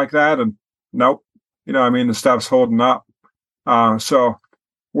anything like that? And nope. The stuff's holding up. So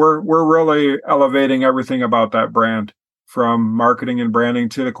we're really elevating everything about that brand, from marketing and branding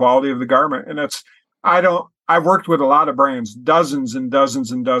to the quality of the garment. And I've worked with a lot of brands, dozens and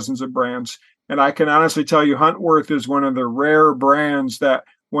dozens and dozens of brands. And I can honestly tell you, Huntworth is one of the rare brands that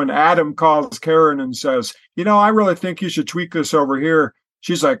when Adam calls Karen and says, I really think you should tweak this over here,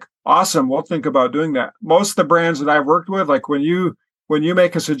 she's like, awesome, we'll think about doing that. Most of the brands that I've worked with, like when you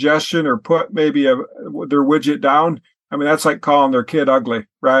make a suggestion or put maybe their widget down, I mean, that's like calling their kid ugly,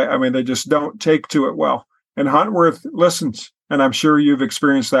 right? I mean, they just don't take to it well. And Huntworth listens, and I'm sure you've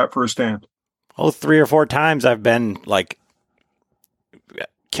experienced that firsthand. Oh, 3 or 4 times I've been like,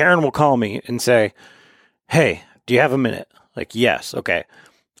 Karen will call me and say, hey, do you have a minute? Like, yes. Okay.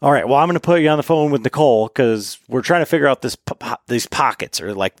 All right. Well, I'm going to put you on the phone with Nicole because we're trying to figure out these pockets,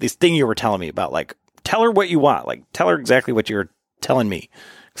 or like this thing you were telling me about. Like, tell her what you want. Like, tell her exactly what you're telling me,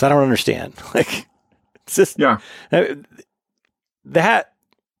 because I don't understand. Like, it's just, yeah. That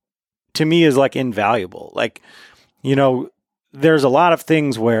to me is like invaluable. Like, there's a lot of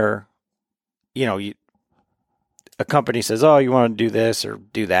things where, a company says, oh, you want to do this or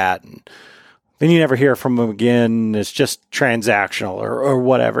do that, and then you never hear from them again. It's just transactional or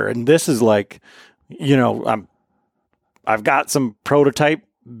whatever. And this is like, I've got some prototype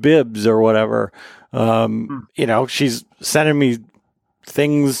bibs or whatever. She's sending me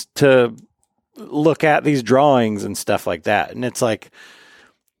things to look at, these drawings and stuff like that. And it's like,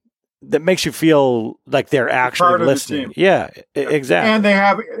 that makes you feel like they're actually listening. Yeah, exactly.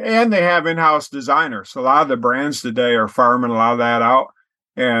 And they have in-house designers. A lot of the brands today are farming a lot of that out.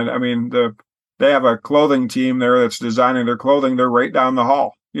 And I mean, they have a clothing team there that's designing their clothing. They're right down the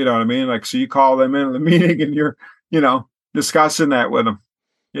hall. You know what I mean? Like, so you call them into the meeting and you're, discussing that with them.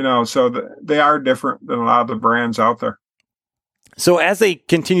 So they are different than a lot of the brands out there. So as they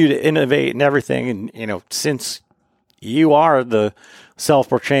continue to innovate and everything, and, since you are the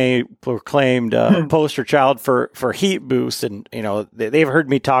self-proclaimed poster child for Heat Boost, and they've heard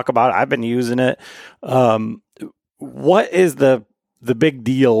me talk about it. I've been using it. What is the big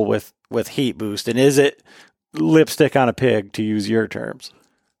deal with Heat Boost, and is it lipstick on a pig, to use your terms.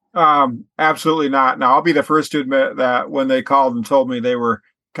 Absolutely not. Now, I'll be the first to admit that when they called and told me they were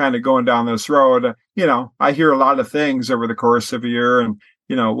kind of going down this road, I hear a lot of things over the course of a year, and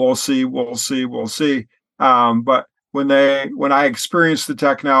we'll see. But when I experienced the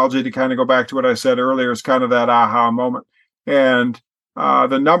technology, to kind of go back to what I said earlier, it's kind of that aha moment. And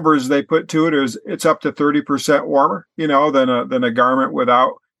the numbers they put to it is it's up to 30% warmer, than a garment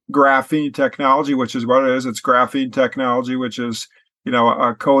without graphene technology, which is what it is. It's graphene technology, which is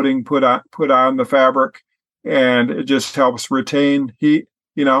a coating put on the fabric, and it just helps retain heat.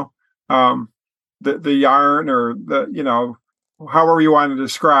 The yarn, or however you want to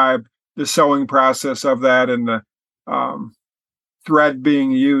describe the sewing process of that, and the thread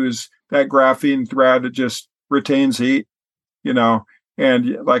being used, that graphene thread, it just retains heat.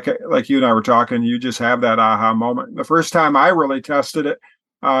 And like you and I were talking, you just have that aha moment. The first time I really tested it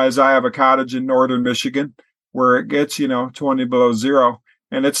is I have a cottage in northern Michigan where it gets 20 below zero,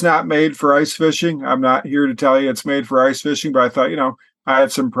 and it's not made for ice fishing. I'm not here to tell you it's made for ice fishing, but I thought I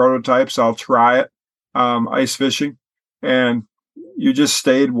had some prototypes. I'll try it ice fishing, and you just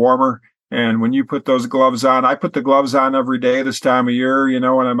stayed warmer. And when you put those gloves on, I put the gloves on every day this time of year.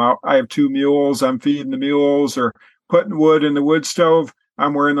 When I'm out, I have 2 mules. I'm feeding the mules or putting wood in the wood stove.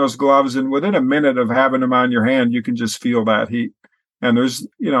 I'm wearing those gloves, and within a minute of having them on your hand, you can just feel that heat. And there's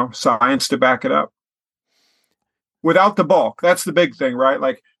science to back it up. Without the bulk, that's the big thing, right?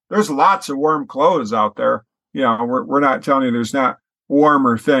 Like, there's lots of warm clothes out there. We're not telling you there's not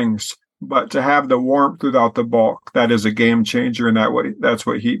warmer things, but to have the warmth without the bulk, that is a game changer, and that's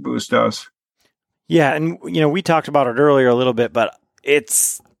what Heat Boost does. Yeah, and we talked about it earlier a little bit, but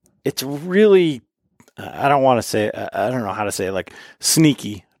it's really, I don't know how to say it, like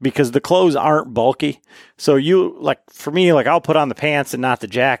sneaky, because the clothes aren't bulky. So for me, I'll put on the pants and not the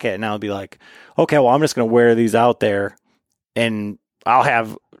jacket, and I'll be like, okay, well, I'm just going to wear these out there, and I'll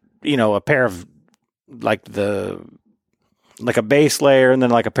have, a pair of like a base layer and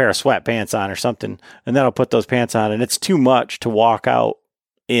then like a pair of sweatpants on or something. And then I'll put those pants on, and it's too much to walk out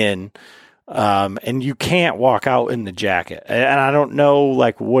in. And you can't walk out in the jacket. And I don't know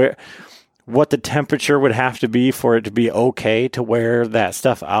what the temperature would have to be for it to be okay to wear that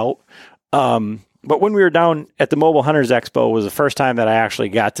stuff out. But when we were down at the Mobile Hunters Expo was the first time that I actually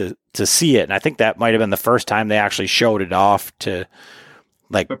got to see it. And I think that might've been the first time they actually showed it off to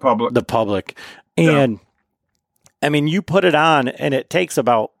the public. And I mean, you put it on and it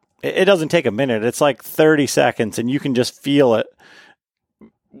doesn't take a minute. It's like 30 seconds and you can just feel it.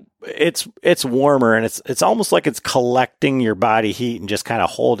 It's warmer, and it's almost like it's collecting your body heat and just kind of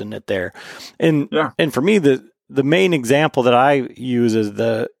holding it there. And for me, the main example that I use is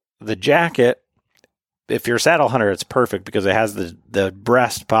the jacket. If you're a saddle hunter, it's perfect because it has the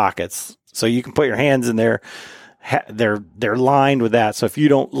breast pockets, so you can put your hands in there. They're lined with that. So if you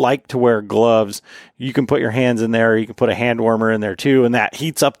don't like to wear gloves, you can put your hands in there. You can put a hand warmer in there too, and that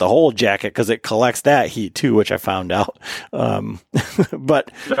heats up the whole jacket because it collects that heat too, which I found out.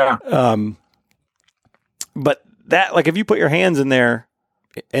 But that, like, if you put your hands in there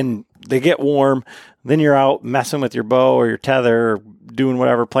and they get warm, then you're out messing with your bow or your tether or doing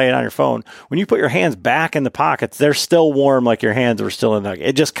whatever, playing on your phone. When you put your hands back in the pockets, they're still warm, like your hands were still in there.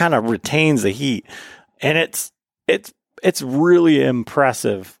 It just kind of retains the heat, and it's really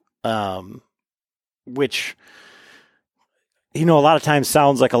impressive, which, a lot of times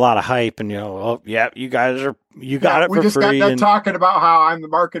sounds like a lot of hype, and, oh yeah, you got it for free. We just got done talking about how I'm the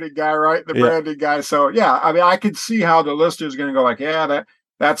marketing guy, right? The branding guy. So yeah, I mean, I could see how the listener's going to go like, yeah,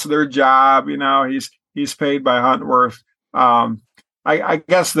 that's their job. He's paid by Huntworth. I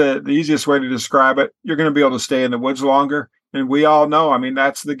guess the easiest way to describe it, you're going to be able to stay in the woods longer. And we all know, I mean,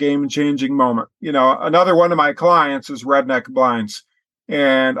 that's the game-changing moment. Another one of my clients is Redneck Blinds.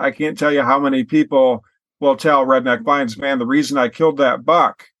 And I can't tell you how many people will tell Redneck Blinds, man, the reason I killed that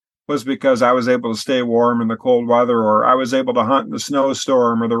buck was because I was able to stay warm in the cold weather, or I was able to hunt in the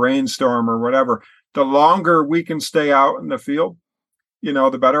snowstorm or the rainstorm or whatever. The longer we can stay out in the field,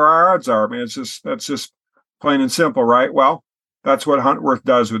 the better our odds are. I mean, that's just plain and simple, right? Well, that's what Huntworth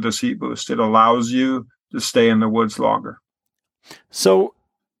does with this Heat Boost. It allows you to stay in the woods longer. So,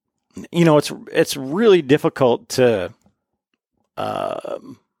 it's really difficult to, there's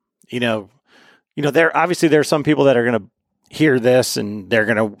some people that are going to hear this and they're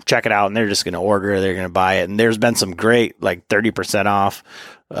going to check it out and they're just going to order, they're going to buy it. And there's been some great, 30% off,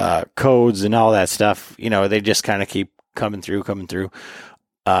 codes and all that stuff. They just kind of keep coming through.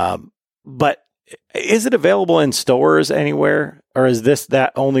 But is it available in stores anywhere, or is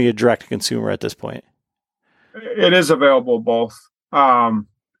that only a direct to consumer at this point? It is available both.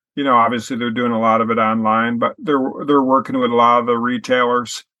 obviously they're doing a lot of it online, but they're working with a lot of the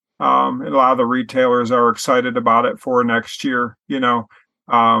retailers. And a lot of the retailers are excited about it for next year,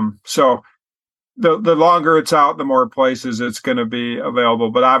 So the longer it's out, the more places it's going to be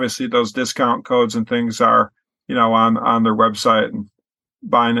available. But obviously those discount codes and things are, on their website, and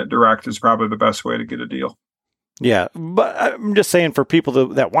buying it direct is probably the best way to get a deal. Yeah. But I'm just saying, for people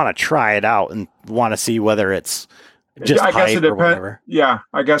that want to try it out and want to see whether it's just hype or whatever. Yeah.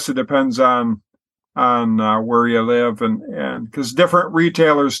 I guess it depends on where you live, and because different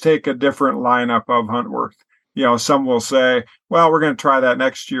retailers take a different lineup of Huntworth. Some will say, well, we're going to try that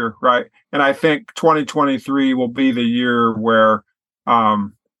next year. Right. And I think 2023 will be the year where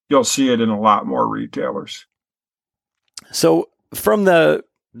you'll see it in a lot more retailers. So from the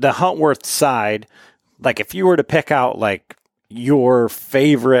Huntworth side, like if you were to pick out like your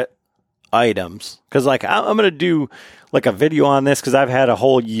favorite items, because like I'm going to do like a video on this, because I've had a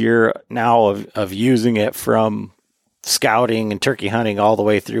whole year now of using it, from scouting and turkey hunting all the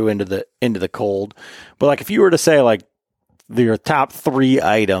way through into the cold. But like if you were to say like your top 3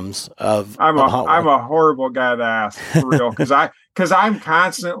 items of I'm a horrible guy to ask, for real, because I'm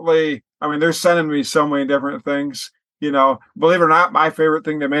constantly, they're sending me so many different things. Believe it or not, my favorite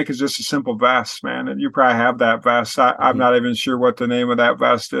thing to make is just a simple vest, man. And you probably have that vest. I'm not even sure what the name of that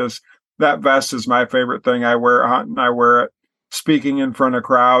vest is. That vest is my favorite thing. I wear it hunting. I wear it speaking in front of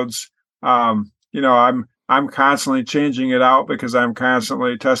crowds. I'm constantly changing it out because I'm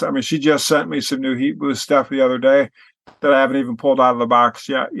constantly testing. She just sent me some new heat boost stuff the other day that I haven't even pulled out of the box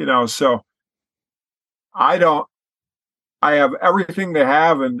yet. So I have everything they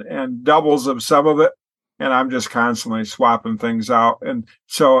have and doubles of some of it. And I'm just constantly swapping things out. And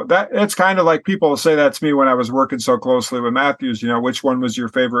so it's kind of like people say that to me when I was working so closely with Matthews, which one was your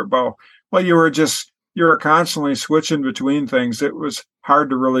favorite bow? Well, you were constantly switching between things. It was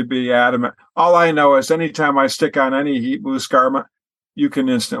hard to really be adamant. All I know is anytime I stick on any heat boost garment, you can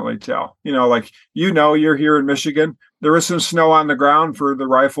instantly tell, you're here in Michigan. There was some snow on the ground for the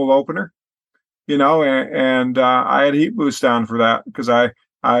rifle opener, and I had heat boost down for that because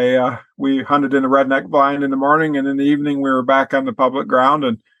we hunted in a redneck blind in the morning, and in the evening we were back on the public ground,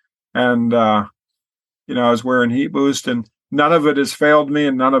 and I was wearing heat boost, and none of it has failed me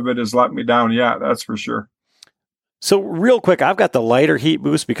and none of it has let me down yet. That's for sure. So real quick, I've got the lighter heat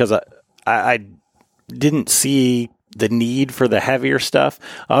boost because I didn't see the need for the heavier stuff.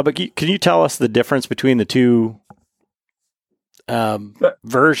 But can you tell us the difference between the two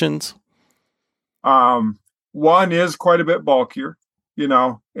versions? One is quite a bit bulkier,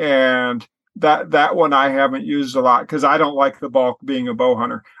 and that one I haven't used a lot because I don't like the bulk being a bow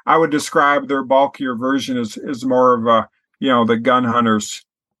hunter. I would describe their bulkier version as more of a, the gun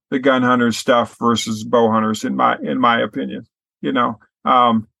hunters stuff versus bow hunters in my opinion.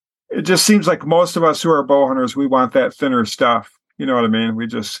 It just seems like most of us who are bow hunters, we want that thinner stuff. You know what I mean?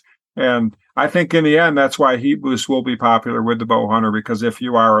 And I think in the end, that's why heat boost will be popular with the bow hunter, because if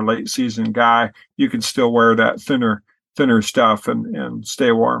you are a late season guy, you can still wear that thinner stuff and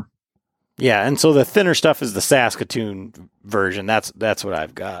stay warm. Yeah, and so the thinner stuff is the Saskatoon version. That's what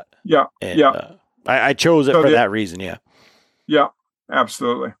I've got. Yeah, and, I chose it for that reason. Yeah,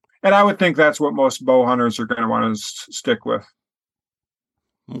 absolutely. And I would think that's what most bow hunters are going to want to stick with.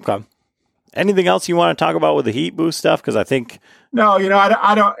 Okay. Anything else you want to talk about with the heat boost stuff? Because I think no,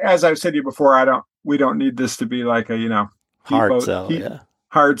 I don't. As I've said to you before, we don't need this to be like a hard sell.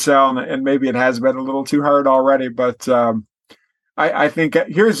 Hard sell, and maybe it has been a little too hard already. But I think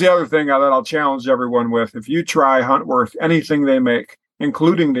here's the other thing that I'll challenge everyone with: if you try Huntworth, anything they make,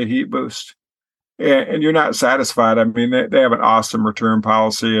 including the heat boost, and you're not satisfied, they have an awesome return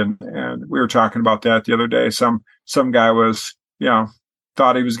policy, and we were talking about that the other day. Some guy was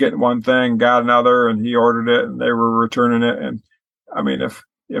thought he was getting one thing, got another, and he ordered it, and they were returning it. And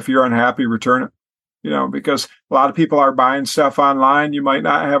if you're unhappy, return it. Because a lot of people are buying stuff online. You might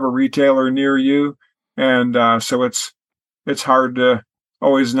not have a retailer near you. And so it's hard to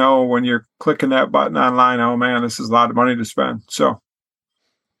always know when you're clicking that button online, oh man, this is a lot of money to spend. So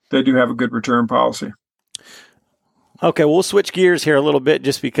they do have a good return policy. Okay, we'll switch gears here a little bit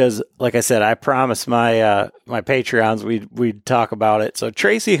just because, like I said, I promised my my Patreons we'd talk about it. So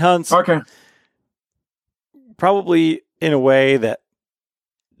Tracy hunts probably in a way that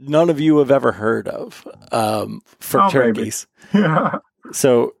none of you have ever heard of for turkeys. Yeah.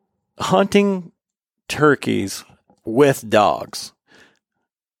 So hunting turkeys with dogs.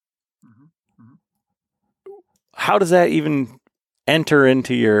 How does that even enter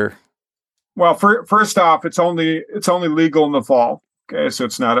into your... Well, first off, it's only legal in the fall. Okay, so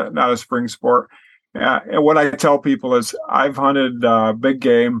it's not a spring sport. And what I tell people is, I've hunted big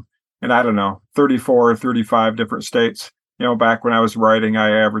game in, I don't know, 34 or 35 different states. Back when I was writing, I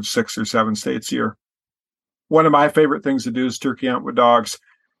averaged 6 or 7 states a year. One of my favorite things to do is turkey hunt with dogs.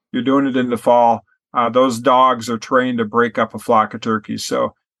 You're doing it in the fall. Those dogs are trained to break up a flock of turkeys.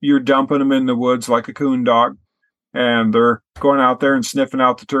 So you're dumping them in the woods like a coon dog, and they're going out there and sniffing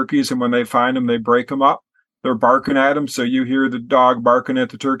out the turkeys. And when they find them, they break them up. They're barking at them. So you hear the dog barking at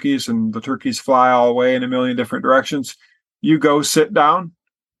the turkeys, and the turkeys fly all the way in a million different directions. You go sit down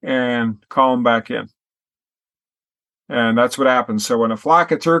and call them back in. And that's what happens. So when a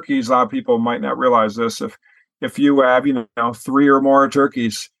flock of turkeys, a lot of people might not realize this. If you have, 3 or more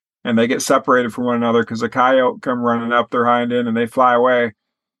turkeys and they get separated from one another because a coyote come running up their hind end and they fly away,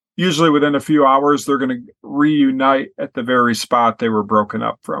 usually within a few hours, they're going to reunite at the very spot they were broken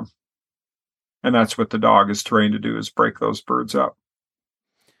up from. And that's what the dog is trained to do, is break those birds up.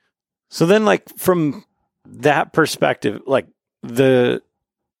 So then, like, from that perspective, like,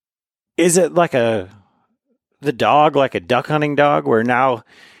 is it like the dog, like a duck hunting dog, where now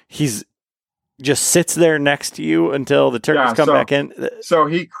he's just sits there next to you until the turkeys come back in? So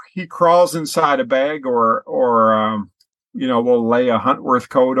he crawls inside a bag, or we'll lay a Huntworth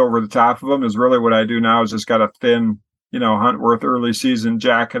coat over the top of them. Is really what I do now, is just got a thin, Huntworth early season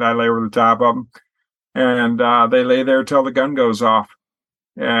jacket I lay over the top of them. And they lay there till the gun goes off.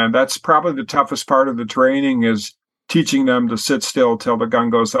 And that's probably the toughest part of the training, is teaching them to sit still till the gun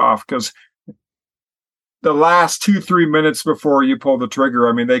goes off. Because the last 2-3 minutes before you pull the trigger,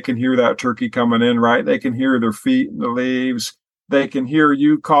 I mean, they can hear that turkey coming in, right? They can hear their feet in the leaves. They can hear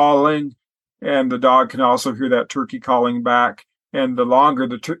you calling, and the dog can also hear that turkey calling back. And the longer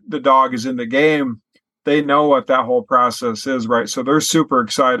the dog is in the game, they know what that whole process is, right? So they're super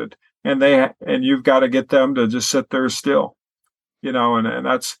excited, and you've got to get them to just sit there still, and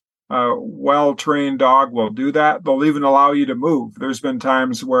that's a well-trained dog will do that. They'll even allow you to move. There's been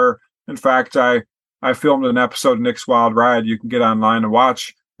times where, in fact, I filmed an episode of Nick's Wild Ride. You can get online and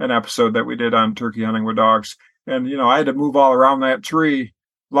watch an episode that we did on turkey hunting with dogs. And, I had to move all around that tree.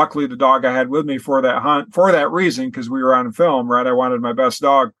 Luckily, the dog I had with me for that hunt, for that reason, because we were on film, right? I wanted my best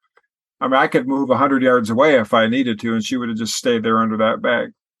dog. I mean, I could move 100 yards away if I needed to, and she would have just stayed there under that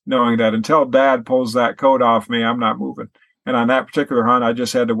bag, knowing that until Dad pulls that coat off me, I'm not moving. And on that particular hunt, I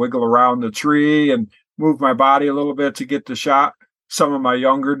just had to wiggle around the tree and move my body a little bit to get the shot. Some of my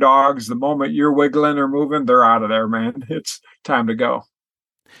younger dogs, the moment you're wiggling or moving, they're out of there, man. It's time to go.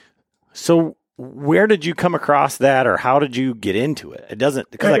 So where did you come across that, or how did you get into it? It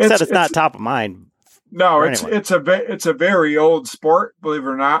doesn't, because like I said, it's not top of mind. No, it's a very old sport, believe it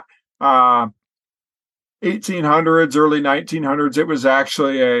or not. 1800s, early 1900s. It was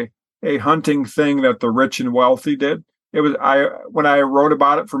actually a hunting thing that the rich and wealthy did. When I wrote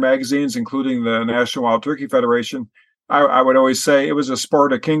about it for magazines, including the National Wild Turkey Federation, I would always say it was a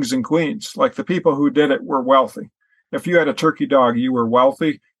sport of kings and queens. Like, the people who did it were wealthy. If you had a turkey dog, you were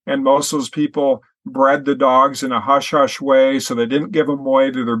wealthy. And most of those people bred the dogs in a hush-hush way, so they didn't give them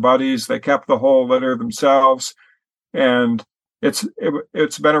away to their buddies. They kept the whole litter themselves. And it's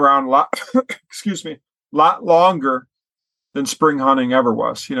been around a lot, excuse me, lot longer than spring hunting ever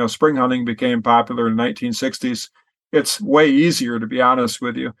was. Spring hunting became popular in the 1960s. It's way easier, to be honest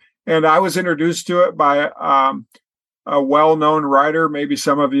with you. And I was introduced to it by a well-known writer. Maybe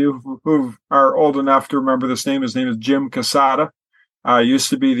some of you who are old enough to remember this name. His name is Jim Casada. Used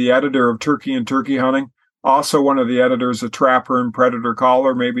to be the editor of Turkey and Turkey Hunting. Also one of the editors of Trapper and Predator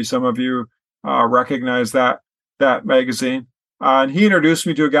Caller. Maybe some of you recognize that magazine. And he introduced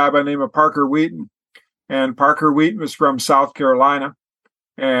me to a guy by the name of Parker Wheaton. And Parker Wheaton was from South Carolina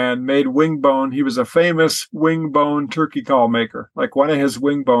and made wing bone. He was a famous wing bone turkey call maker. Like, one of his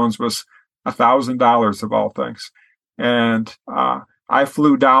wing bones was $1,000 of all things. And I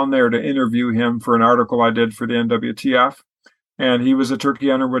flew down there to interview him for an article I did for the NWTF. And he was a turkey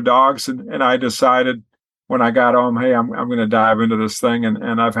hunter with dogs. And I decided when I got home, hey, I'm going to dive into this thing.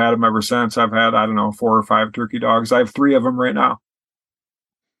 And I've had him ever since. I've had, 4 or 5 turkey dogs. I have 3 of them right now.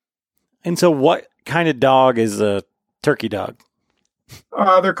 And so what kind of dog is a turkey dog?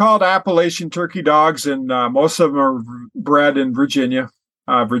 They're called Appalachian turkey dogs, and most of them are bred in Virginia.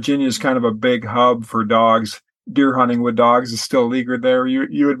 Virginia is kind of a big hub for dogs. Deer hunting with dogs is still legal there.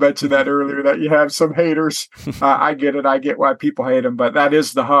 You had mentioned that earlier, that you have some haters. I get it. I get why people hate them, but that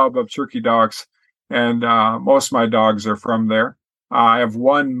is the hub of turkey dogs. And most of my dogs are from there. I have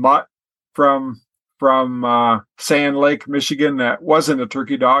one mutt from Sand Lake, Michigan, that wasn't a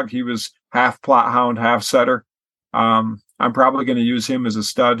turkey dog. He was half plot hound, half setter. I'm probably going to use him as a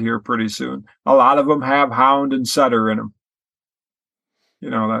stud here pretty soon. A lot of them have hound and setter in them.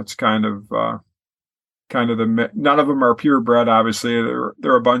 That's kind of none of them are purebred. Obviously,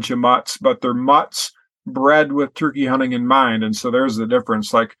 they're a bunch of mutts, but they're mutts bred with turkey hunting in mind. And so there's the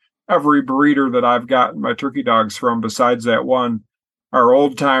difference. Like every breeder that I've gotten my turkey dogs from, besides that one, are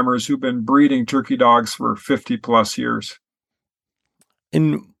old timers who've been breeding turkey dogs for 50 plus years.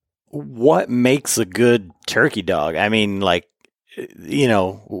 And what makes a good turkey dog? I mean, like,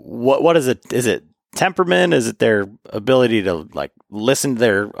 what is it? Is it temperament? Is it their ability to like listen to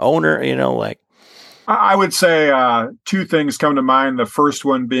their owner? I would say two things come to mind. The first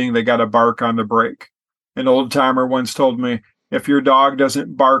one being they got to bark on the brake. An old timer once told me, if your dog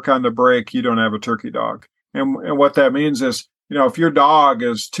doesn't bark on the brake, you don't have a turkey dog. And what that means is, if your dog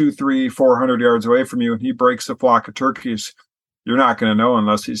is 200, 300, 400 yards away from you and he breaks a flock of turkeys, you're not going to know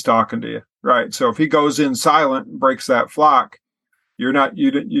unless he's talking to you, right? So if he goes in silent and breaks that flock, you don't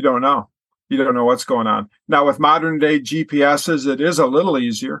know. You don't know what's going on. Now with modern day GPSs, it is a little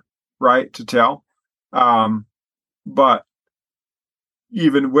easier, right, to tell. But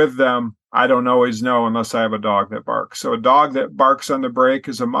even with them, I don't always know unless I have a dog that barks. So a dog that barks on the brake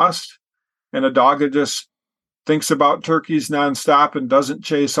is a must, and a dog that just thinks about turkeys nonstop and doesn't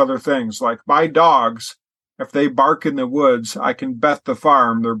chase other things. Like my dogs, if they bark in the woods, I can bet the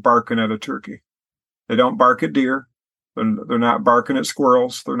farm they're barking at a turkey. They don't bark at deer. They're not barking at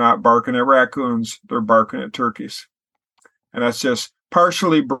squirrels. They're not barking at raccoons. They're barking at turkeys. And that's just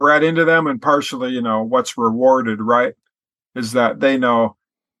partially bred into them and partially, what's rewarded, right? Is that they know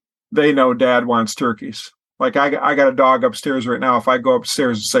dad wants turkeys. Like I got a dog upstairs right now. If I go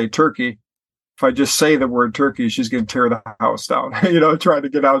upstairs and say turkey, if I just say the word turkey, she's going to tear the house down, trying to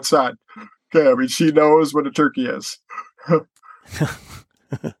get outside. Okay. I mean, she knows what a turkey is.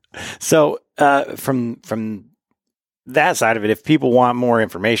 So, from that side of it, if people want more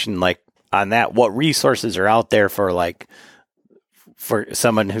information, like on that, what resources are out there for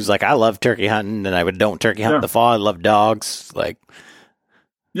someone who's like, I love turkey hunting and I don't turkey hunt in the fall. I love dogs.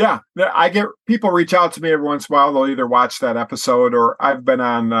 Yeah, I get people reach out to me every once in a while. They'll either watch that episode or I've been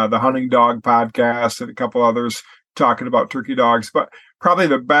on the Hunting Dog podcast and a couple others talking about turkey dogs. But probably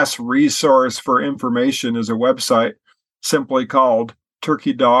the best resource for information is a website simply called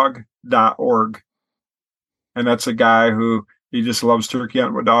turkeydog.org. And that's a guy who he just loves turkey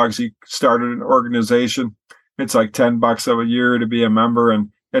hunting with dogs. He started an organization. It's like $10 a year to be a member,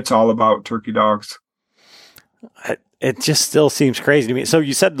 and it's all about turkey dogs. It just still seems crazy to me. So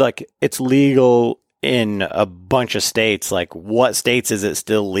you said it's legal in a bunch of states. Like what states is it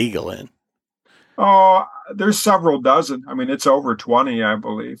still legal in? Oh, there's several dozen. I mean, it's over 20, I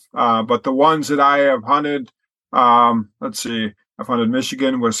believe. But the ones that I have hunted, let's see, I've hunted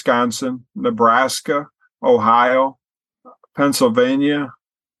Michigan, Wisconsin, Nebraska, Ohio, Pennsylvania.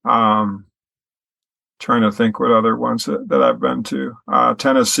 Trying to think what other ones that I've been to.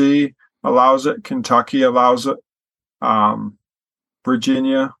 Tennessee allows it. Kentucky allows it.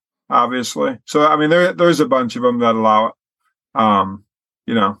 Virginia, obviously. So, I mean, there's a bunch of them that allow it.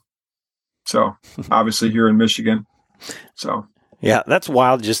 So obviously here in Michigan. So, yeah, that's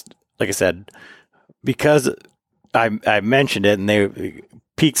wild. Just like I said, because I mentioned it and they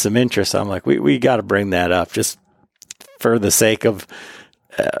piqued some interest. I'm like, we got to bring that up just for the sake of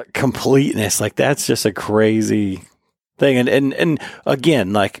completeness. Like that's just a crazy thing. And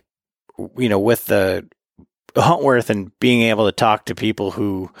again, with the Huntworth and being able to talk to people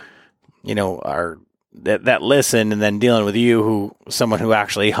who, are that listen, and then dealing with you, who someone who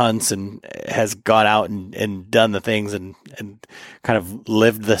actually hunts and has gone out and done the things and kind of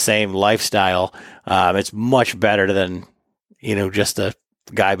lived the same lifestyle. It's much better than, just a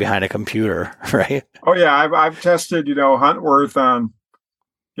guy behind a computer. Right. Oh yeah. I've tested, Huntworth on,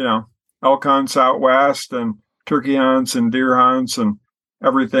 elk hunts out west and turkey hunts and deer hunts and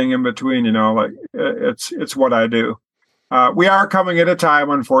everything in between, it's what I do. We are coming at a time,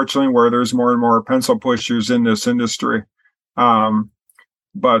 unfortunately, where there's more and more pencil pushers in this industry.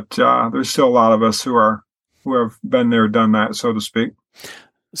 But there's still a lot of us who have been there, done that, so to speak.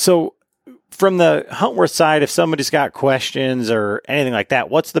 So from the Huntworth side, if somebody's got questions or anything like that,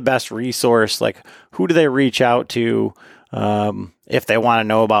 what's the best resource? Like, who do they reach out to if they want to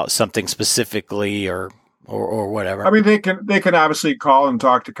know about something specifically or whatever? I mean, they can obviously call and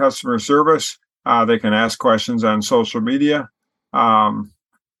talk to customer service. They can ask questions on social media. Go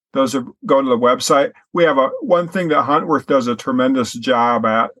to the website. We have one thing that Huntworth does a tremendous job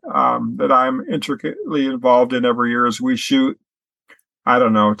at that I'm intricately involved in every year is we shoot, 10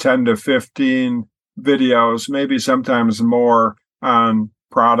 to 15 videos, maybe sometimes more, on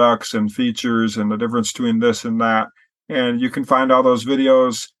products and features and the difference between this and that. And you can find all those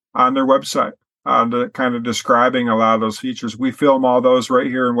videos on their website, kind of describing a lot of those features. We film all those right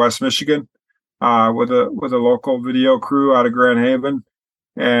here in West Michigan. with a local video crew out of Grand Haven,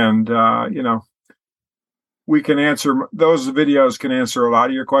 and we can answer those videos can answer a lot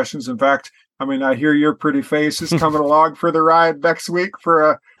of your questions. In fact, I mean, I hear your pretty face is coming along for the ride next week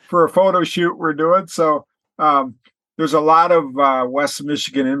for a photo shoot we're doing. So there's a lot of West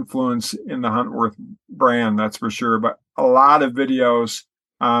Michigan influence in the Huntworth brand, that's for sure. But a lot of videos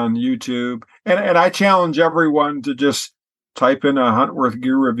on YouTube, and I challenge everyone to just type in a Huntworth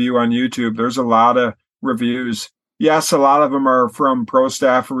gear review on YouTube. There's a lot of reviews. Yes, a lot of them are from pro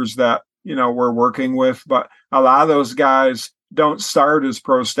staffers that we're working with, but a lot of those guys don't start as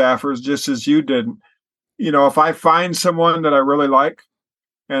pro staffers, just as you didn't. If I find someone that I really like,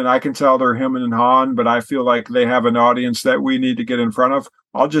 and I can tell they're hemming and hawing, but I feel like they have an audience that we need to get in front of,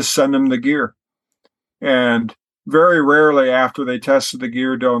 I'll just send them the gear. And very rarely after they tested the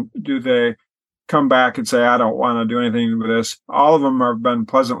gear do they come back and say, I don't want to do anything with this. All of them have been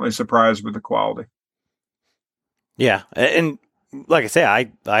pleasantly surprised with the quality. Yeah. And like I say,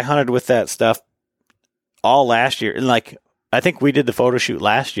 I hunted with that stuff all last year. And I think we did the photo shoot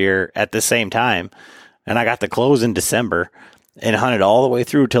last year at the same time, and I got the close in December and hunted all the way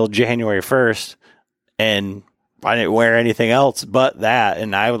through till January 1st. And I didn't wear anything else but that.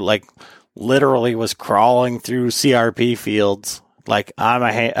 And I would literally was crawling through CRP fields,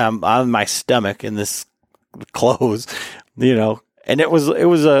 on my stomach in this clothes, and it was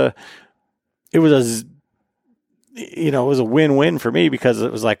a win-win for me, because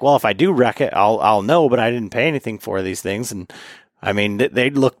it was well, if I do wreck it, I'll know, but I didn't pay anything for these things. And I mean, they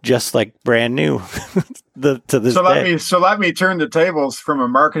look just like brand new to this day. Let me turn the tables from a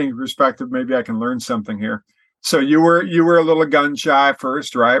marketing perspective. Maybe I can learn something here. So you were a little gun shy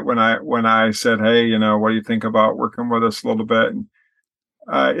first, right? When I said, hey, what do you think about working with us a little bit? And,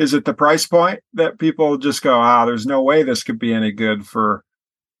 is it the price point that people just go, there's no way this could be any good for,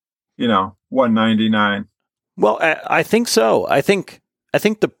 $199? Well, I think so. I think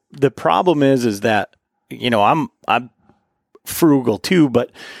the problem is that, I'm frugal too,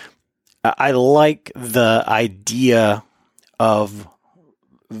 but I like the idea of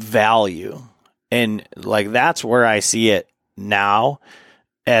value. And that's where I see it now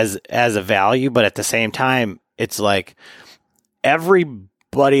as a value. But at the same time, it's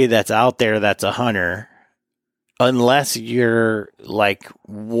everybody that's out there that's a hunter, unless you're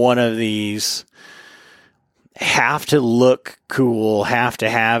one of these have to look cool, have to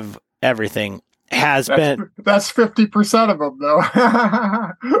have everything, that's 50% of them though.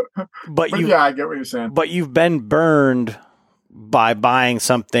 but yeah, I get what you're saying. But you've been burned by buying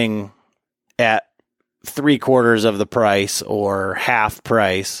something at 3/4 of the price or half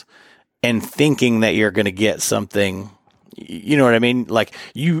price and thinking that you're going to get something, you know what I mean?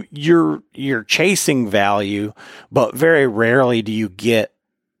 You're chasing value, but very rarely do you get,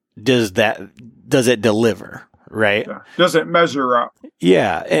 does it deliver, right? Yeah. Does it measure up?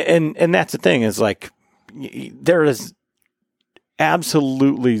 Yeah. And that's the thing, is there is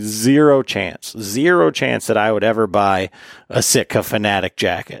absolutely zero chance that I would ever buy a Sitka Fanatic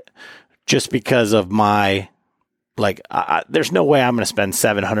jacket, just because of my, there's no way I'm going to spend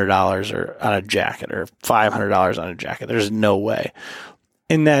 $700 on a jacket or $500 on a jacket. There's no way.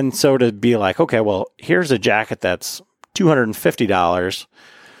 And then so to be okay, well, here's a jacket that's $250,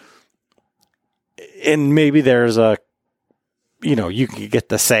 and maybe there's you can get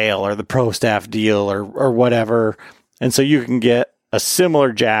the sale or the pro staff deal or whatever. And so you can get a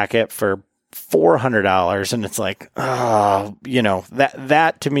similar jacket for $400, and it's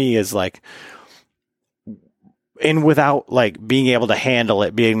that to me is and without being able to handle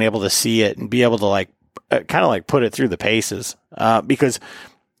it, being able to see it and be able to kind of put it through the paces. Because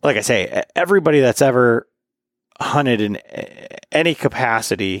like I say, everybody that's ever hunted in any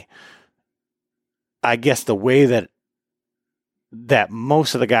capacity, I guess the way that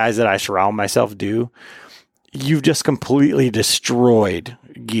most of the guys that I surround myself do, you've just completely destroyed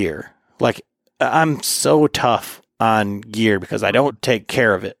gear. I'm so tough on gear because I don't take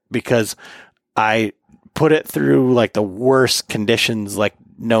care of it, because I put it through the worst conditions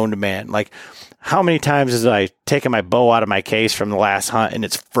known to man. How many times has I taken my bow out of my case from the last hunt and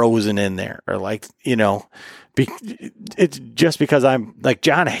it's frozen in there, or it's just because I'm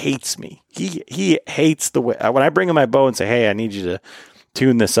John hates me. He hates the way when I bring him my bow and say, hey, I need you to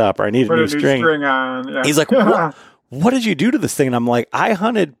tune this up, or I need a new string on. Yeah. He's what did you do to this thing? And I'm I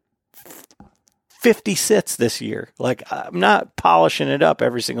hunted 50 sits this year. I'm not polishing it up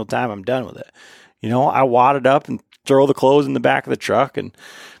every single time I'm done with it. I wad it up and throw the clothes in the back of the truck, and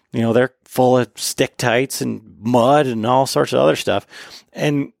they're full of stick tights and mud and all sorts of other stuff.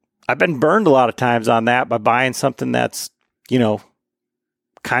 And I've been burned a lot of times on that by buying something that's,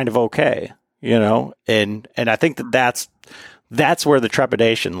 kind of okay. and I think that's where the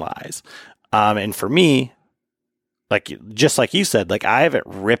trepidation lies. And for me, just like you said, like I haven't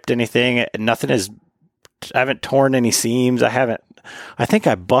ripped anything. I haven't torn any seams. I think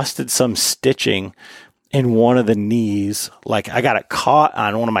I busted some stitching in one of the knees. Like I got it caught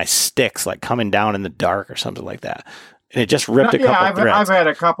on one of my sticks, like coming down in the dark or something like that. And it just ripped a couple threads. I've had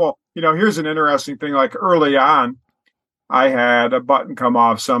a couple, here's an interesting thing. Like early on, I had a button come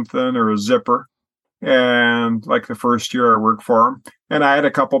off something or a zipper. And like the first year I worked for them, and I had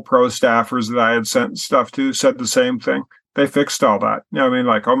a couple pro staffers that I had sent stuff to said the same thing. They fixed all that.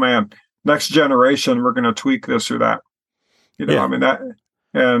 Like, oh man, next generation, we're going to tweak this or that.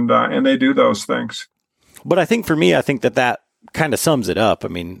 And they do those things. But I think for me, that kind of sums it up. I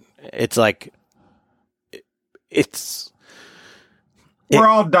mean, it's like, we're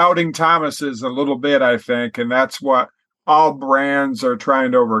all doubting Thomases a little bit, I think. And that's what all brands are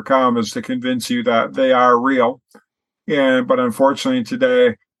trying to overcome, is to convince you that they are real. But unfortunately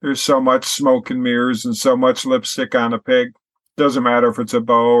today, there's so much smoke and mirrors and so much lipstick on a pig. Doesn't matter if it's a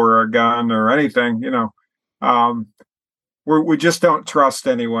bow or a gun or anything, we just don't trust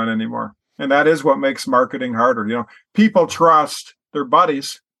anyone anymore. And that is what makes marketing harder. People trust their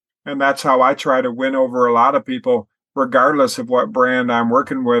buddies. And that's how I try to win over a lot of people, regardless of what brand I'm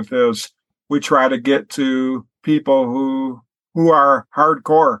working with, is we try to get to people who are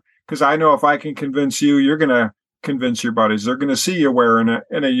hardcore. Because I know if I can convince you, you're going to convince your buddies. They're going to see you wearing it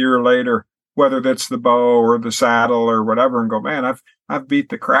in a year later, whether that's the bow or the saddle or whatever, and go, man, I've beat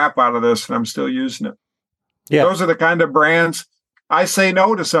the crap out of this and I'm still using it. Yeah. Those are the kind of brands. I say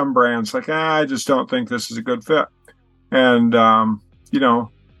no to some brands, like, I just don't think this is a good fit. And,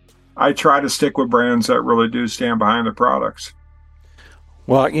 I try to stick with brands that really do stand behind the products.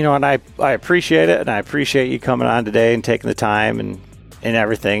 Well, and I appreciate it, and I appreciate you coming on today and taking the time and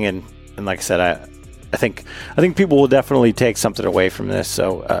everything. And like I said, I think people will definitely take something away from this.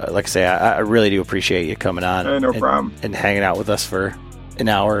 So, like I say, I really do appreciate you coming on. Hey, no problem. And hanging out with us for an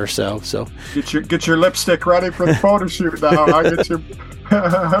hour or so. So get your lipstick ready for the photo shoot now. I'll get you.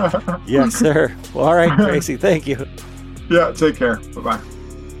 Yes, sir. Well, all right, Tracy. Thank you. Yeah. Take care. Bye-bye.